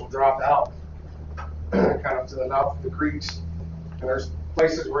fish will drop out kind of to the mouth of the creeks. And there's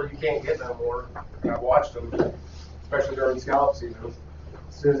places where you can't get no more. And I've watched them, especially during scallop season.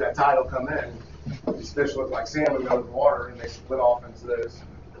 As soon as that tide will come in, these fish look like salmon go to the water, and they split off into those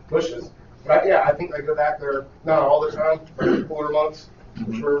bushes. But I think they go back there, not all the time, but in the cooler months,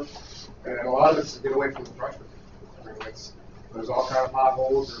 for sure. And a lot of it's to get away from the pressure. There's all kinds of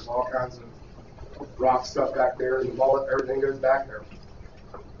potholes, there's all kinds of rock stuff back there, and the mullet, everything goes back there.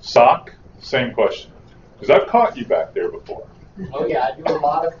 Sock, same question. Because I've caught you back there before. Oh yeah, I do a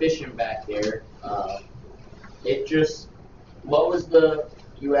lot of fishing back there. What was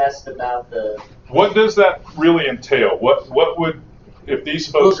you asked about the... What does that really entail? What would, if these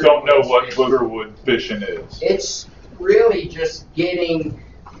folks don't know what boogerwood fishing is? It's really just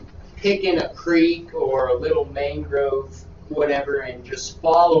picking a creek or a little mangrove, whatever, and just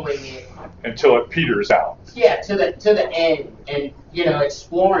following it until it peters out. Yeah, to the end, and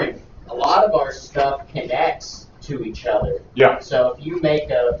exploring. A lot of our stuff connects to each other. Yeah. So if you make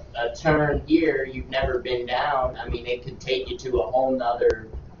a turn here, you've never been down. I mean, it could take you to a whole nother.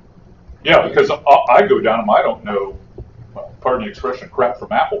 Yeah, because I go down them. I don't know, pardon the expression, crap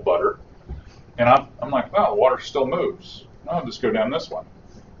from apple butter, and I'm like, well, the water still moves. I'll just go down this one.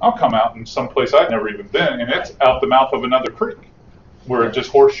 I'll come out in some place I've never even been, and it's out the mouth of another creek where it just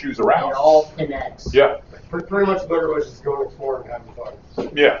horseshoes around. It all connects. Yeah. Pretty much boogerwoods is going exploring and having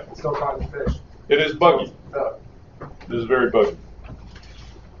fun. Yeah. It's still finding fish. It is buggy. It is very buggy.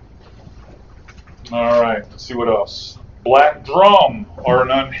 All right, let's see what else. Black drum are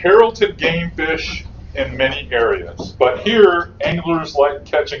an unheralded game fish in many areas, but here anglers like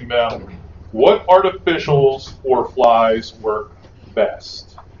catching them. What artificials or flies work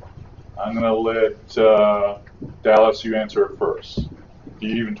best? I'm going to let Dallas, you answer it first. Do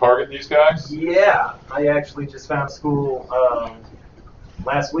you even target these guys? Yeah, I actually just found a school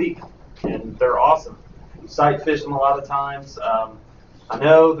last week, and they're awesome. Sight fish them a lot of times. I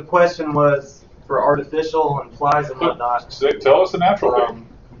know the question was for artificial and flies and whatnot. Tell us the natural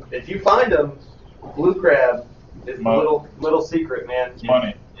bait. If you find them, blue crab It's a Mo- little secret, man. It's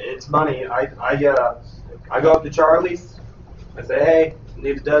money. It's money. I go up to Charlie's. I say, hey, I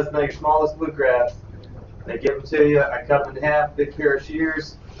need a dozen of your smallest blue crabs. They give them to you. I cut them in half, big pair of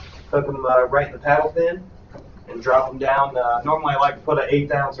shears, hook them right in the paddle fin, and drop them down. Normally, I like to put an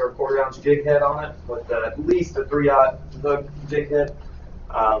 1/8 ounce or a 1/4 ounce jig head on it, with at least a 3/0 hook jig head.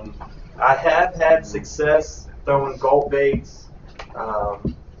 I have had success throwing gulp baits.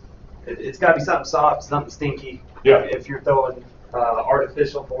 It's got to be something soft, something stinky. Yeah. If you're throwing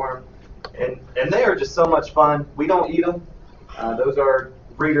artificial for them, and they are just so much fun. We don't eat them. Those are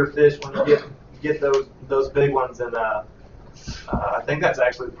breeder fish when you get those big ones, and I think that's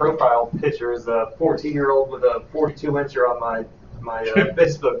actually the profile picture is a 14-year-old with a 42-incher on my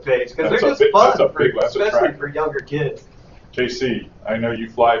Facebook page, because they're just fun, especially for younger kids. JC, I know you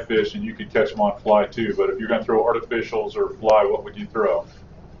fly fish and you could catch them on fly too, but if you're going to throw artificials or fly, what would you throw?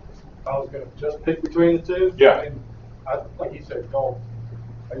 I was going to just pick between the two. Yeah. I mean, like you said, gold.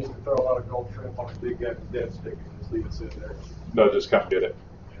 I used to throw a lot of gold shrimp on a big dead stick and just leave it sit there. They'll just come get it.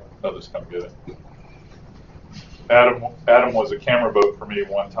 They'll just come get it. Adam was a camera boat for me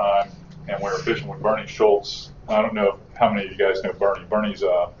one time, and we were fishing with Bernie Schultz. I don't know how many of you guys know Bernie. Bernie's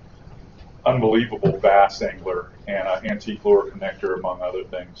a unbelievable bass angler and an antique lure connector, among other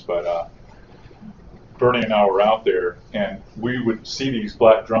things. But Bernie and I were out there, and we would see these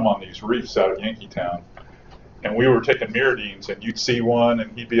black drum on these reefs out of Yankeetown. And we were taking Miradines, and you'd see one,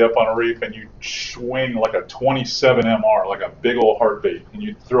 and he'd be up on a reef, and you'd swing like a 27 MR, like a big old hard bait, and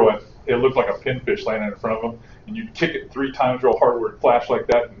you'd throw it. It looked like a pinfish landing in front of him, and you'd kick it 3 times real hard where it flashed like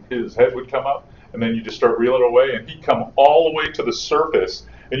that, and his head would come up, and then you just start reeling it away, and he'd come all the way to the surface,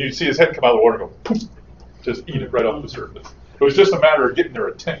 and you'd see his head come out of the water and go poof, just eat it right off the surface. It was just a matter of getting their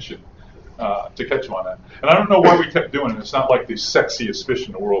attention to catch them on that. And I don't know why we kept doing it. It's not like the sexiest fish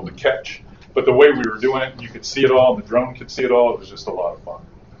in the world to catch. But the way we were doing it, you could see it all, and the drone could see it all. It was just a lot of fun.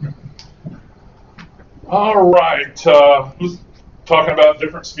 All right. Talking about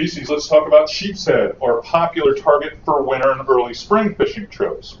different species, let's talk about sheep's head, our popular target for winter and early spring fishing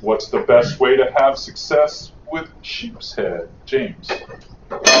trips. What's the best way to have success with sheep's head? James?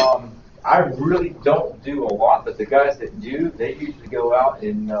 I really don't do a lot, but the guys that do, they usually go out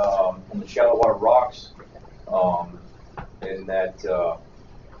in on the shallow water rocks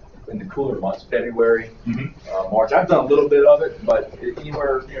in the cooler months, February, March. I've done a little bit of it, but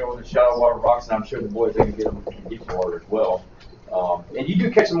anywhere, in the shallow water rocks, and I'm sure the boys, they can get them in deep water as well. And you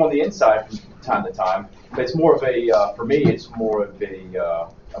do catch them on the inside from time to time, but it's more of a, for me, it's more of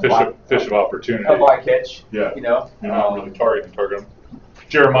a fish of opportunity. A bycatch, yeah. You're not really target them.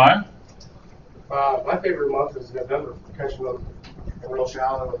 Jeremiah? My favorite month is November, catching them in real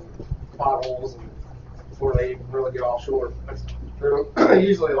shallow and potholes and before they even really get offshore. They're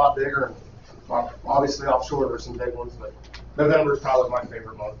usually a lot bigger. And obviously offshore there's some big ones, but November is probably my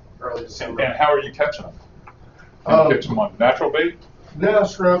favorite month, early December. And how are you catching them? You catch them on natural bait? No,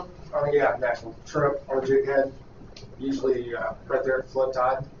 shrimp. Natural shrimp or jig head. Usually right there at flood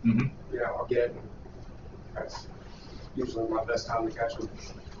tide. I'll get it. That's usually my best time to catch them.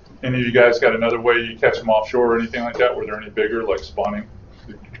 Any of you guys got another way you catch them offshore or anything like that? Were there any bigger, like spawning?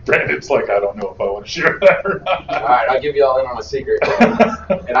 Brandon's like, I don't know if I want to share that or not. All right, I'll give you all in on a secret.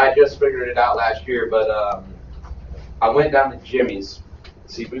 And I just figured it out last year, but I went down to Jimmy's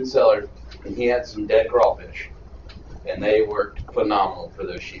seafood cellar, and he had some dead crawfish. And they worked phenomenal for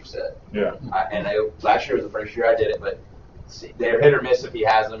those sheep's head. Yeah. Last year was the first year I did it, but they're hit or miss if he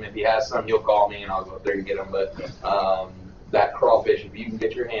has them. If he has some, he'll call me, and I'll go up there and get them. But that crawfish, if you can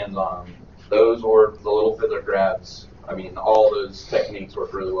get your hands on them, those or the little fiddler crabs, all those techniques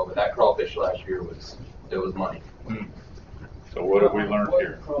work really well. But that crawfish last year was money. So what have we learned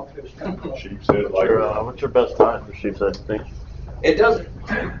here? Sheep's head, like what's your best time for sheep's head, think? It doesn't.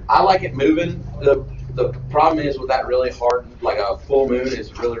 I like it moving. The problem is with that really hard, like a full moon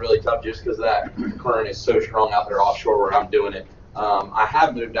is really, really tough just because that current is so strong out there offshore where I'm doing it. I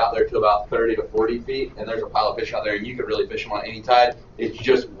have moved out there to about 30 to 40 feet, and there's a pile of fish out there, and you can really fish them on any tide. It's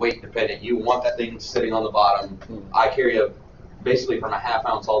just weight dependent. You want that thing sitting on the bottom. I carry basically from a ½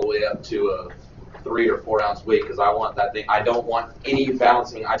 ounce all the way up to a 3 or 4 ounce weight because I want that thing. I don't want any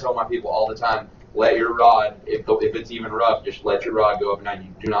bouncing. I tell my people all the time, let your rod, if it's even rough, just let your rod go up and down.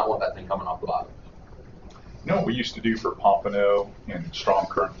 You do not want that thing coming off the bottom. You know what we used to do for pompano in strong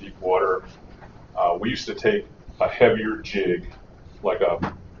current deep water? We used to take a heavier jig, like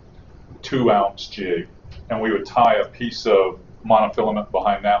a 2 ounce jig, and we would tie a piece of monofilament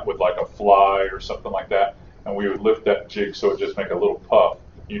behind that with like a fly or something like that, and we would lift that jig so it just make a little puff.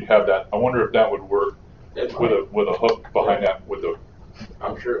 You'd have that. I wonder if that would work with a hook behind that with the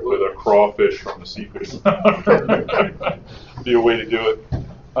I'm sure it with would. a crawfish from the seafish. Be a way to do it.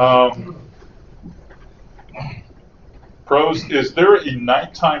 Pros, is there a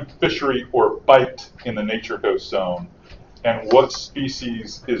nighttime fishery or bite in the Nature Coast Zone? And what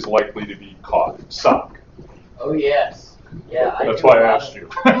species is likely to be caught? Sock. Oh yes, yeah. That's do why a I lot asked of- you.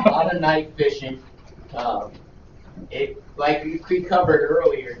 A lot of night fishing. It like we covered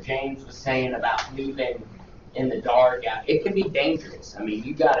earlier. James was saying about leaving in the dark. It can be dangerous. I mean,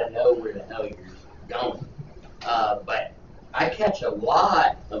 you got to know where the hell you're going. But I catch a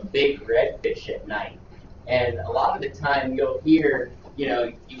lot of big redfish at night, and a lot of the time you'll hear,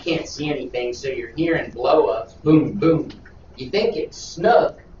 you can't see anything, so you're hearing blow-ups, boom, boom. You think it's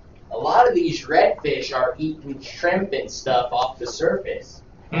snook. A lot of these redfish are eating shrimp and stuff off the surface.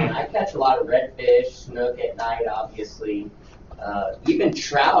 And I catch a lot of redfish, snook at night, obviously. Even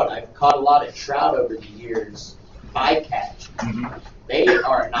trout. I've caught a lot of trout over the years. Bycatch. They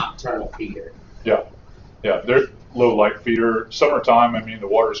are a nocturnal feeder. Yeah, they're low light feeder. Summertime, I mean, the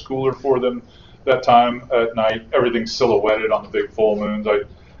water's cooler for them. That time at night, everything's silhouetted on the big full moons.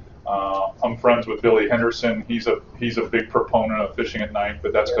 I'm friends with Billy Henderson. He's a big proponent of fishing at night,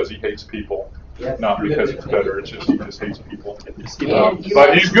 but that's because he hates people, not because it's better. It's just he just hates people.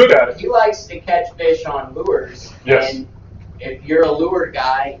 But he's good at it. He likes to catch fish on lures. Yes. And if you're a lure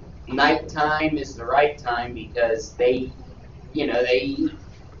guy, nighttime is the right time because they eat. Yeah, They eat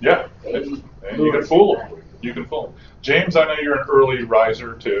and you can lures fool at them. You can fool them. James, I know you're an early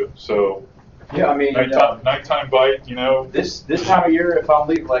riser too, so Yeah, I mean, nighttime bite. this time of year, if I'm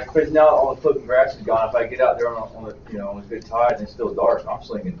leaving, like now all the flipping grass is gone. If I get out there on a good tide and it's still dark, I'm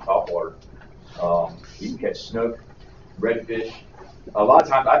slinging topwater. You can catch snook, redfish. A lot of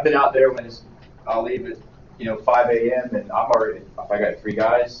times I've been out there when I'll leave at 5 a.m. and I'm already, if I got 3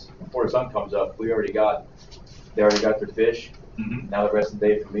 guys before the sun comes up, they already got their fish. Now the rest of the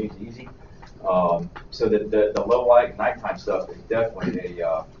day for me is easy. So the low light nighttime stuff is definitely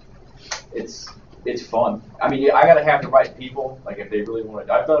it's fun. I mean, I got to have the right people. Like if they really want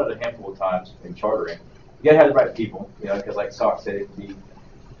to, I've done it a handful of times in chartering. You got to have the right people, because like Sock said,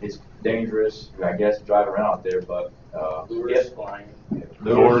 it's dangerous, I guess, to drive around out there. But lures flying.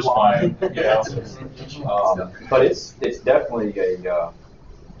 Lures flying. Yeah. But it's definitely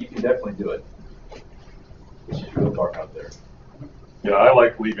you can definitely do it. It's just real dark out there. Yeah, I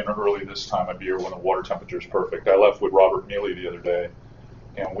like leaving early this time of year when the water temperature is perfect. I left with Robert Mealy the other day,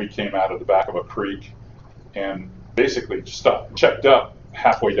 and we came out of the back of a creek and basically checked up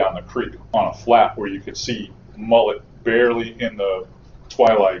halfway down the creek on a flat where you could see mullet barely in the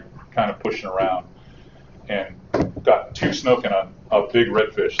twilight kind of pushing around, and got 2 snook and a big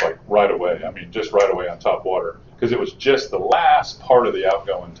redfish like right away. I mean, just right away on top water because it was just the last part of the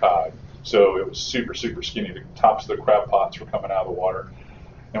outgoing tide. So it was super, super skinny. The tops of the crab pots were coming out of the water.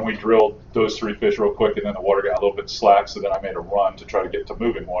 And we drilled those 3 fish real quick, and then the water got a little bit slack, so then I made a run to try to get to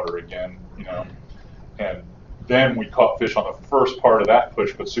moving water again, And then we caught fish on the first part of that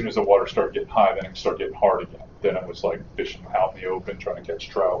push, but as soon as the water started getting high, then it started getting hard again. Then it was like fishing out in the open, trying to catch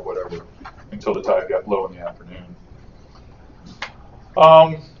trout, whatever, until the tide got low in the afternoon.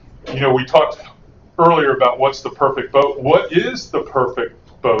 We talked earlier about what's the perfect boat. What is the perfect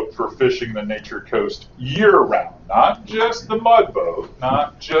boat for fishing the Nature Coast year-round? Not just the mud boat,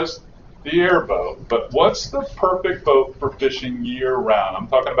 not just the airboat, but what's the perfect boat for fishing year-round? I'm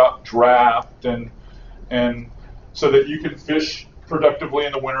talking about draft and so that you can fish productively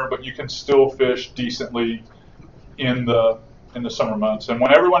in the winter, but you can still fish decently in the summer months. And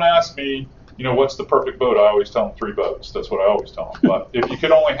when everyone asks me, what's the perfect boat, I always tell them 3 boats. That's what I always tell them. But if you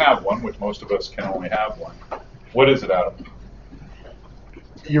could only have one, which most of us can only have one, what is it, Adam?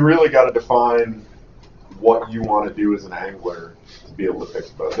 You really got to define what you want to do as an angler to be able to pick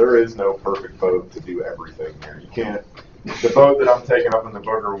a boat. There is no perfect boat to do everything here. You can't. The boat that I'm taking up in the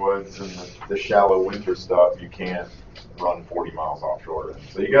Booger Woods and the shallow winter stuff, you can't run 40 miles offshore.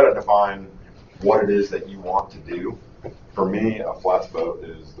 So you got to define what it is that you want to do. For me, a flats boat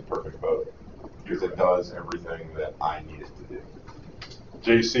is the perfect boat because it does everything that I need it to do.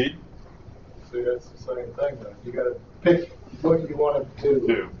 JC? See, that's the same thing, though. You gotta pick what you want to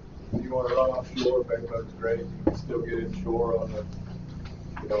do. If you want to run offshore, big boat's great. You can still get inshore on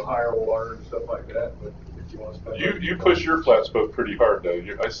the higher water and stuff like that. But if you want to spend You push your flats boat pretty hard, though.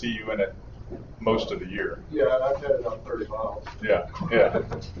 I see you in it most of the year. Yeah, I've had it on 30 miles. Yeah.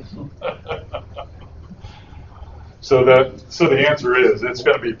 So the answer is it's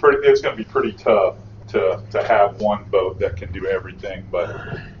going to be pretty tough to have one boat that can do everything, but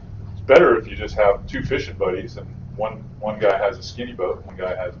it's better if you just have 2 fishing buddies and one guy has a skinny boat, one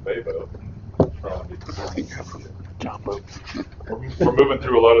guy has a bay boat. We're moving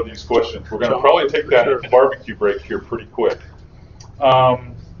through a lot of these questions. We're going to probably take that barbecue break here pretty quick.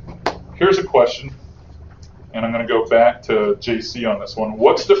 Here's a question, and I'm going to go back to JC on this one.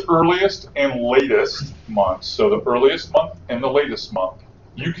 What's the earliest and latest month? So the earliest month and the latest month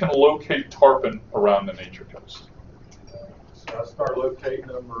you can locate tarpon around the Nature Coast. So I start locating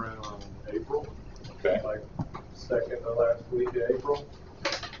them around April. Okay. Like second to last week of April.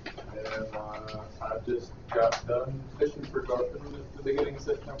 And I just got done fishing for tarpon at the beginning of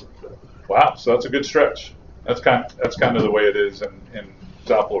September. So. Wow, so that's a good stretch. That's kind of the way it is in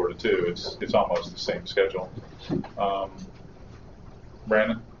South Florida too. It's almost the same schedule.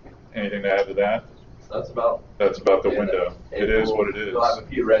 Brandon, anything to add to that? That's about the window. It is what it is. We'll have a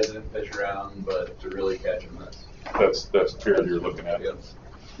few resident fish around, but to really catch them, that's the period you're looking at. Yep.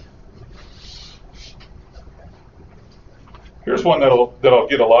 Here's one that'll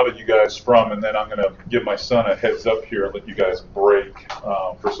get a lot of you guys from, and then I'm going to give my son a heads up here and let you guys break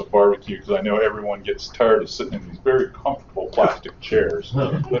for some barbecue, because I know everyone gets tired of sitting in these very comfortable plastic chairs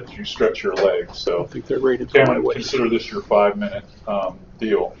that you stretch your legs. So I think they're rated Cameron, consider this your 5-minute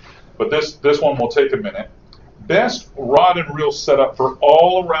deal. But this one will take a minute. Best rod and reel setup for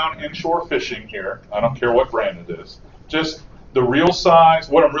all around inshore fishing here. I don't care what brand it is. Just the reel size.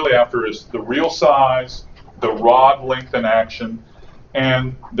 What I'm really after is the reel size, the rod length and action,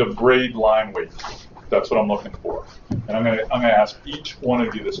 and the braid line weight. That's what I'm looking for. And I'm gonna ask each one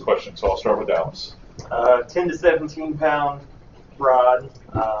of you this question. So I'll start with Dallas. 10 to 17 pound rod.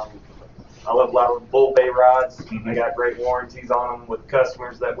 I love a lot of bull bay rods. Mm-hmm. They got great warranties on them with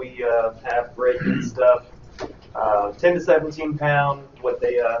customers that we have breaking stuff. 10 to 17 pound with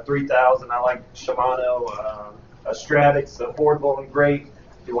a 3000. I like Shimano, a Stratix, affordable and great.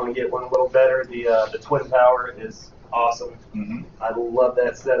 If you want to get one a little better, the Twin Power is awesome. Mm-hmm. I love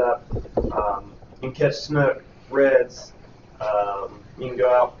that setup. You can catch snook, reds. You can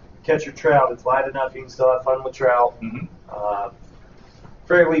go out, catch your trout. It's light enough. You can still have fun with trout. Mm-hmm.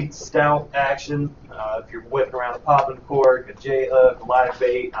 Fairly stout action. If you're whipping around a popping cork, a J hook, a live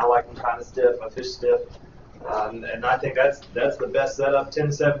bait, I like them kind of stiff, a fish stiff. And I think that's the best setup. 10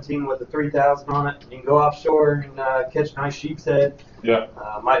 to 17 with the 3000 on it. You can go offshore and catch nice sheep's head. Yeah.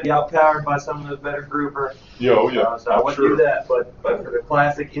 Might be outpowered by some of the better grouper. Yeah, oh yeah. So I wouldn't do that, but for the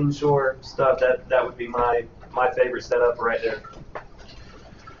classic inshore stuff, that would be my favorite setup right there.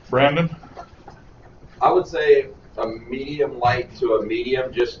 Brandon? I would say a medium light to a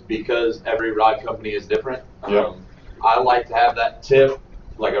medium, just because every rod company is different. Yeah. I like to have that tip,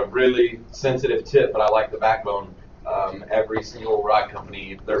 like a really sensitive tip, but I like the backbone. Every single rod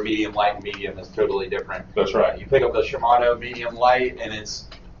company, their medium light and medium is totally different. That's right. You pick up the Shimano medium light, and it's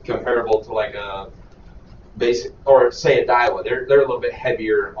comparable to like a basic, or say a Daiwa. They're a little bit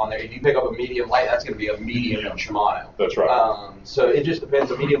heavier on there. If you pick up a medium light, that's going to be a medium Shimano. That's right. So it just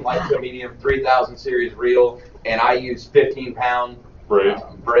depends. A medium light to a medium 3000 series reel, and I use 15-pound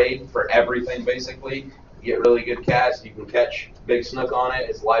braid for everything basically. You get really good cast. You can catch big snook on it.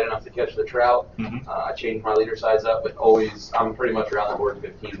 It's light enough to catch the trout. Mm-hmm. I change my leader size up, but always I'm pretty much around the board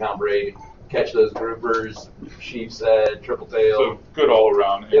 15-pound braid. Catch those groupers, sheep's head, triple tail. So good all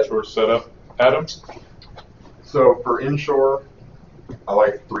around inshore setup. Adam? So for inshore, I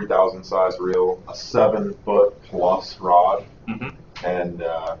like 3000 size reel, a 7-foot plus rod, Mm-hmm. and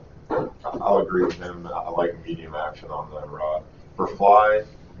I'll agree with him. I like medium action on the rod. For fly,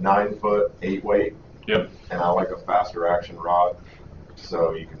 9-foot, 8-weight. Yep. And I like a faster action rod,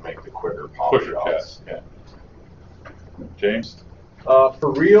 so you can make the quicker pop shots. Yeah. James?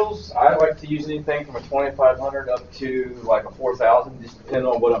 For reels, I like to use anything from a 2500 up to like a 4000, just depending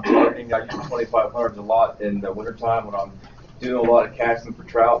on what I'm targeting. I use 2500s a lot in the wintertime when I'm doing a lot of casting for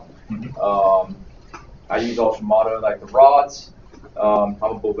trout. Mm-hmm. I use all Shimano, like the rods. I'm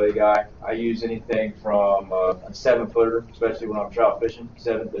a bull bay guy. I use anything from a 7-footer, especially when I'm trout fishing. I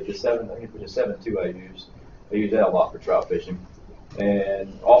think it's a 7.2 I use. I use that a lot for trout fishing.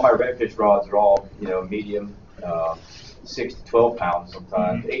 And all my redfish rods are all, medium, 6 to 12 pounds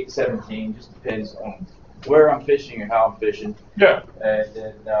sometimes, 8 to 17, just depends on where I'm fishing and how I'm fishing. Yeah. And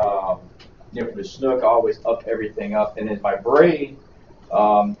then, for the snook, I always up everything up. And then my braid,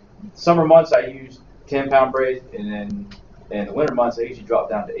 summer months I use 10-pound braid, and then in the winter months I usually drop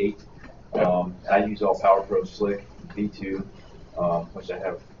down to 8. I use all Power Pro Slick V2, which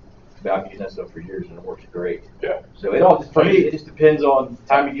I've been using that stuff for years, and it works great. Yeah. So for me, it just depends on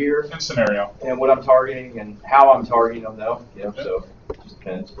time of year and scenario, and what I'm targeting and how I'm targeting them, though. So it just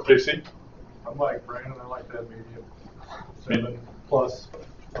depends. JC? I'm like Brandon. I like that medium. 7 plus.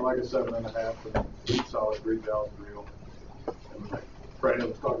 I like a 7.5 with a solid 3000 reel. And like Brandon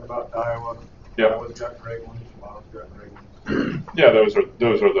was talking about Daiwa. Yeah. With gut regulars, wild gut regulars. Yeah, those are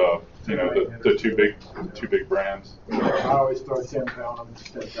the the two big brands. I always throw 10 pound on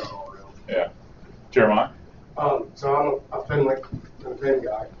the 10 pound all around. Yeah. Jeremiah? So I'm a Finley and a Finn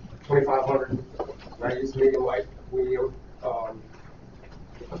guy, 2,500. I use medium light, medium.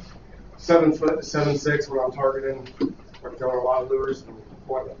 7 foot to 7'6" when I'm targeting. I'm throwing a lot of lures and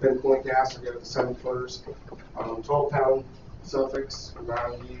thin point gas. I go to the 7 footers. 12 pound Suffolks.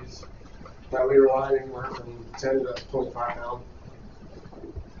 I use that leader line anywhere from 10 to 25 pound.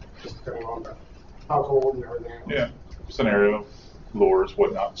 Just depending on how cold and everything else. Yeah. Scenario, lures,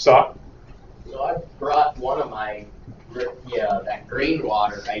 whatnot. Stop. So I brought one of my, that green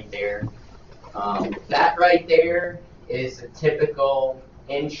water right there. That right there is a typical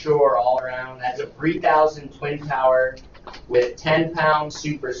Inshore all around. That's a 3,000 twin power with 10 pound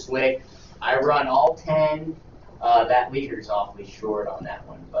super slick. I run all 10. That leader's awfully short on that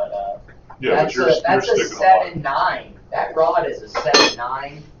one, but Yeah, that's but a you're sticking 7.9. That rod is a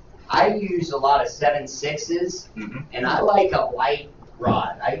 7.9. I use a lot of 7.6s, and I like a light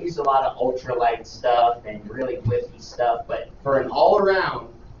rod. I use a lot of ultralight stuff and really whiffy stuff, but for an all-around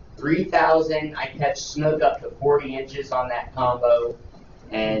 3,000, I catch snook up to 40 inches on that combo,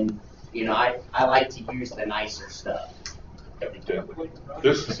 and I like to use the nicer stuff. Evidently.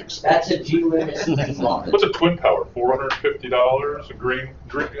 This is expensive. That's a G limit water. What's a twin power? $450. A green.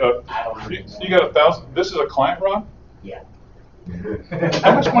 I don't know. You got 1,000. This is a client rod. Yeah.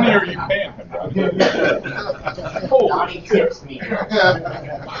 How much money are you paying him, Ron? Donnie tips me.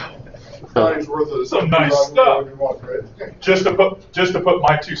 Donnie's worth Some nice stuff. Just to put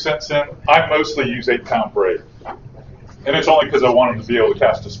my 2 cents in, I mostly use 8-pound braid. And it's only because I want them to be able to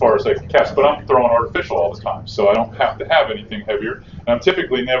cast as far as they can cast. But I'm throwing artificial all the time, so I don't have to have anything heavier. And I'm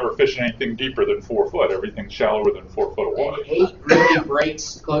typically never fishing anything deeper than 4 foot. Everything's shallower than 4 foot of water. And 8 really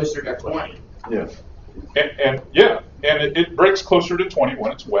breaks closer to 20. Yeah. And it breaks closer to 20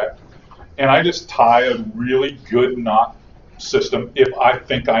 when it's wet. And I just tie a really good knot system. If I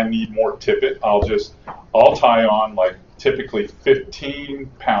think I need more tippet, I'll tie on like typically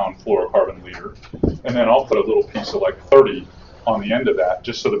 15-pound fluorocarbon leader, and then I'll put a little piece of like 30 on the end of that,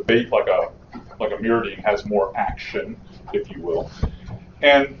 just so the bait, like a mirroring, has more action, if you will.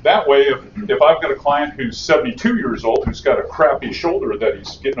 And that way, if I've got a client who's 72 years old, who's got a crappy shoulder that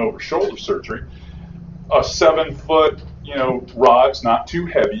he's getting over shoulder surgery, a 7-foot, rod's not too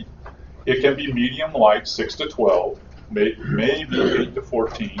heavy. It can be medium light, 6 to 12, maybe 8 to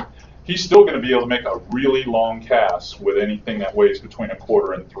 14. He's still going to be able to make a really long cast with anything that weighs between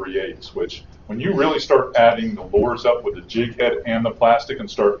 1/4 and 3/8, which when you really start adding the lures up with the jig head and the plastic and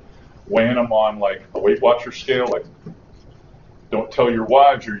start weighing them on like a Weight Watcher scale, like don't tell your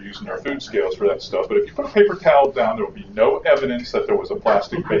wives you're using your food scales for that stuff, but if you put a paper towel down, there will be no evidence that there was a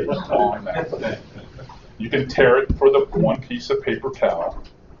plastic bait on that thing. You can tear it for the one piece of paper towel.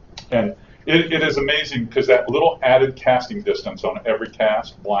 And it is amazing because that little added casting distance on every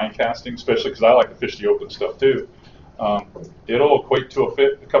cast, blind casting, especially because I like to fish the open stuff too, it'll equate to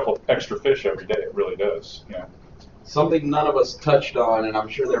a couple of extra fish every day. It really does. Yeah. Something none of us touched on, and I'm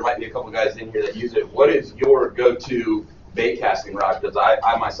sure there might be a couple guys in here that use it. What is your go-to bait casting rod? Because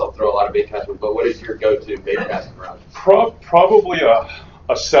I myself throw a lot of bait casting, but what is your go-to bait casting rod? Probably a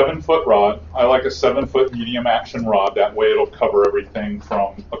 7-foot rod. I like a 7-foot medium action rod. That way it'll cover everything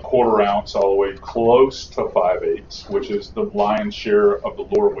from 1/4 ounce all the way close to 5/8, which is the lion's share of the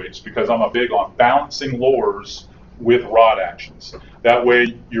lure weights, because I'm a big on balancing lures with rod actions. That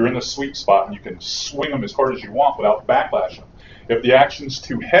way you're in the sweet spot and you can swing them as hard as you want without backlashing. If the action's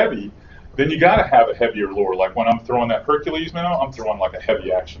too heavy, then you got to have a heavier lure. Like when I'm throwing that Hercules minnow, I'm throwing like a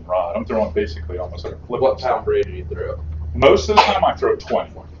heavy action rod. I'm throwing basically almost like a flip. What pound braid do you throw? Most of the time I throw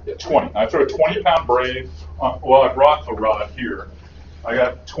 20. 20. I throw a 20-pound braid. Well, I brought the rod here. I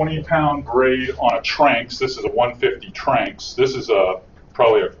got 20-pound braid on a Tranks. This is a 150 Tranks. This is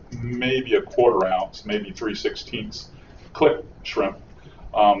probably maybe 1/4 ounce, maybe 3/16 clip shrimp.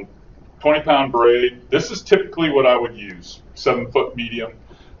 20-pound braid. This is typically what I would use. 7-foot medium,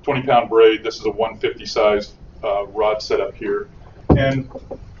 20-pound braid. This is a 150 size rod setup here. And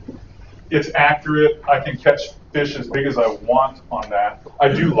it's accurate. I can catch fish as big as I want on that. I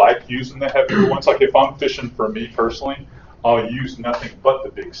do like using the heavier ones. Like if I'm fishing for me personally, I'll use nothing but the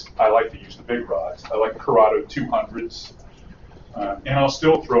big. I like to use the big rods. I like Corrado 200s, and I'll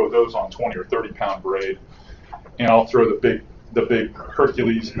still throw those on 20 or 30-pound braid. And I'll throw the big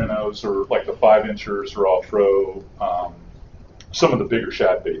Hercules minnows, or like the 5-inchers, or I'll throw some of the bigger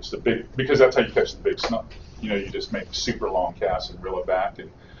shad baits. Because that's how you catch the big snook. You just make super long casts and reel it back.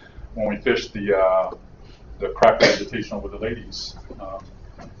 And when we fished the Cracker Invitational with the ladies,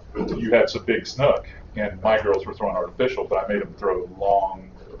 you had some big snook, and my girls were throwing artificial, but I made them throw long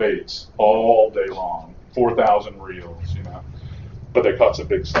baits all day long, 4,000 reels, you know. But they caught some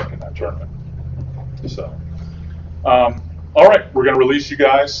big snook in that tournament. So, all right, we're going to release you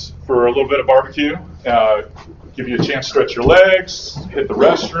guys for a little bit of barbecue. Give you a chance to stretch your legs, hit the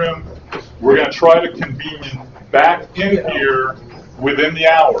restroom. We're going to try to convene back in here within the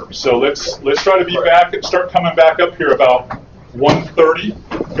hour. So let's try to be back and start coming back up here about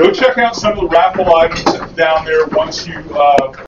 1:30. Go check out some of the raffle items down there once you